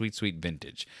of your sweet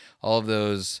vintage. All of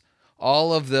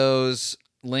those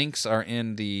links are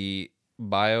in the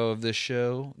bio of this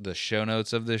show, the show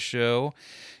notes of this show.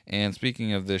 And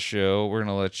speaking of this show, we're going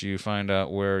to let you find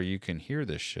out where you can hear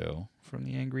this show from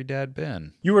the Angry Dad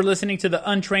Ben. You are listening to The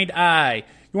Untrained Eye.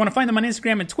 You want to find them on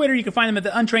Instagram and Twitter, you can find them at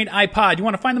The Untrained iPod. You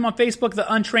want to find them on Facebook,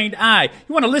 The Untrained Eye.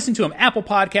 You want to listen to them, Apple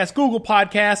Podcasts, Google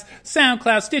Podcasts,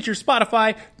 SoundCloud, Stitcher,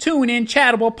 Spotify, TuneIn,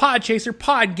 Chattable, Podchaser,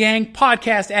 Podgang,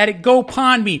 Podcast Addict, Go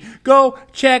Pond Me. Go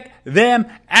check them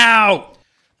out.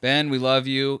 Ben, we love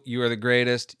you. You are the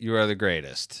greatest. You are the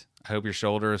greatest. I hope your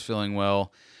shoulder is feeling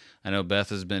well. I know Beth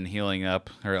has been healing up.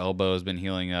 Her elbow has been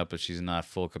healing up, but she's not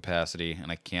full capacity.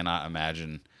 And I cannot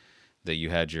imagine that you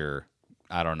had your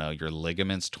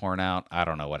ligaments torn out. I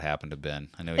don't know what happened to Ben.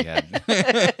 I know he had.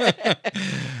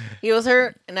 He was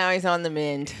hurt, and now he's on the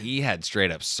mend. He had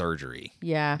straight up surgery.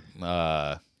 Yeah.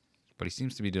 But he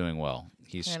seems to be doing well.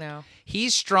 I know.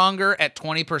 He's stronger at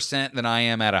 20% than I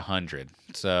am at 100.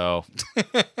 So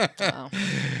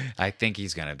I think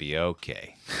he's going to be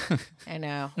okay. I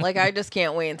know. Like, I just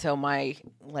can't wait until my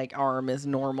arm is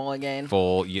normal again.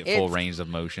 Full range of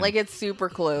motion. Like, it's super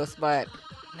close, but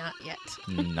Not yet.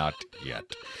 Not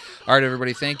yet. All right,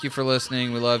 everybody. Thank you for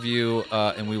listening. We love you,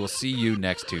 and we will see you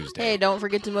next Tuesday. Hey, don't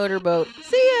forget to motorboat.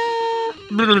 See ya.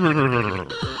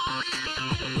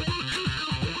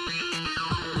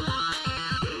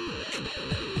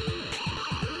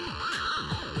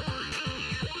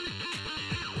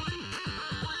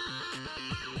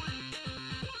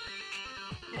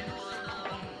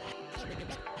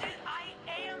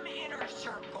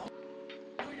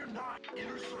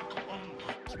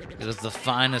 It is the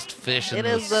finest fish in It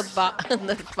is the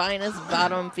finest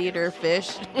bottom feeder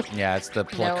fish. Yeah, it's the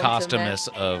Known to Plecostomus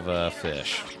of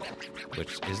fish.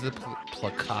 Which is the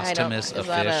Plecostomus of is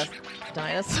that fish? a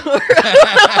dinosaur?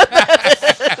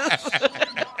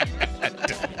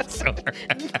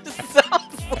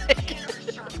 Sounds like.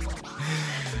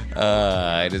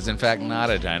 It is in fact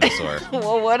not a dinosaur.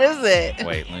 Well, what is it?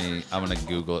 Wait, I'm gonna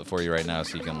Google it for you right now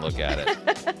so you can look at it.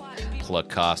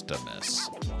 Plecostomus.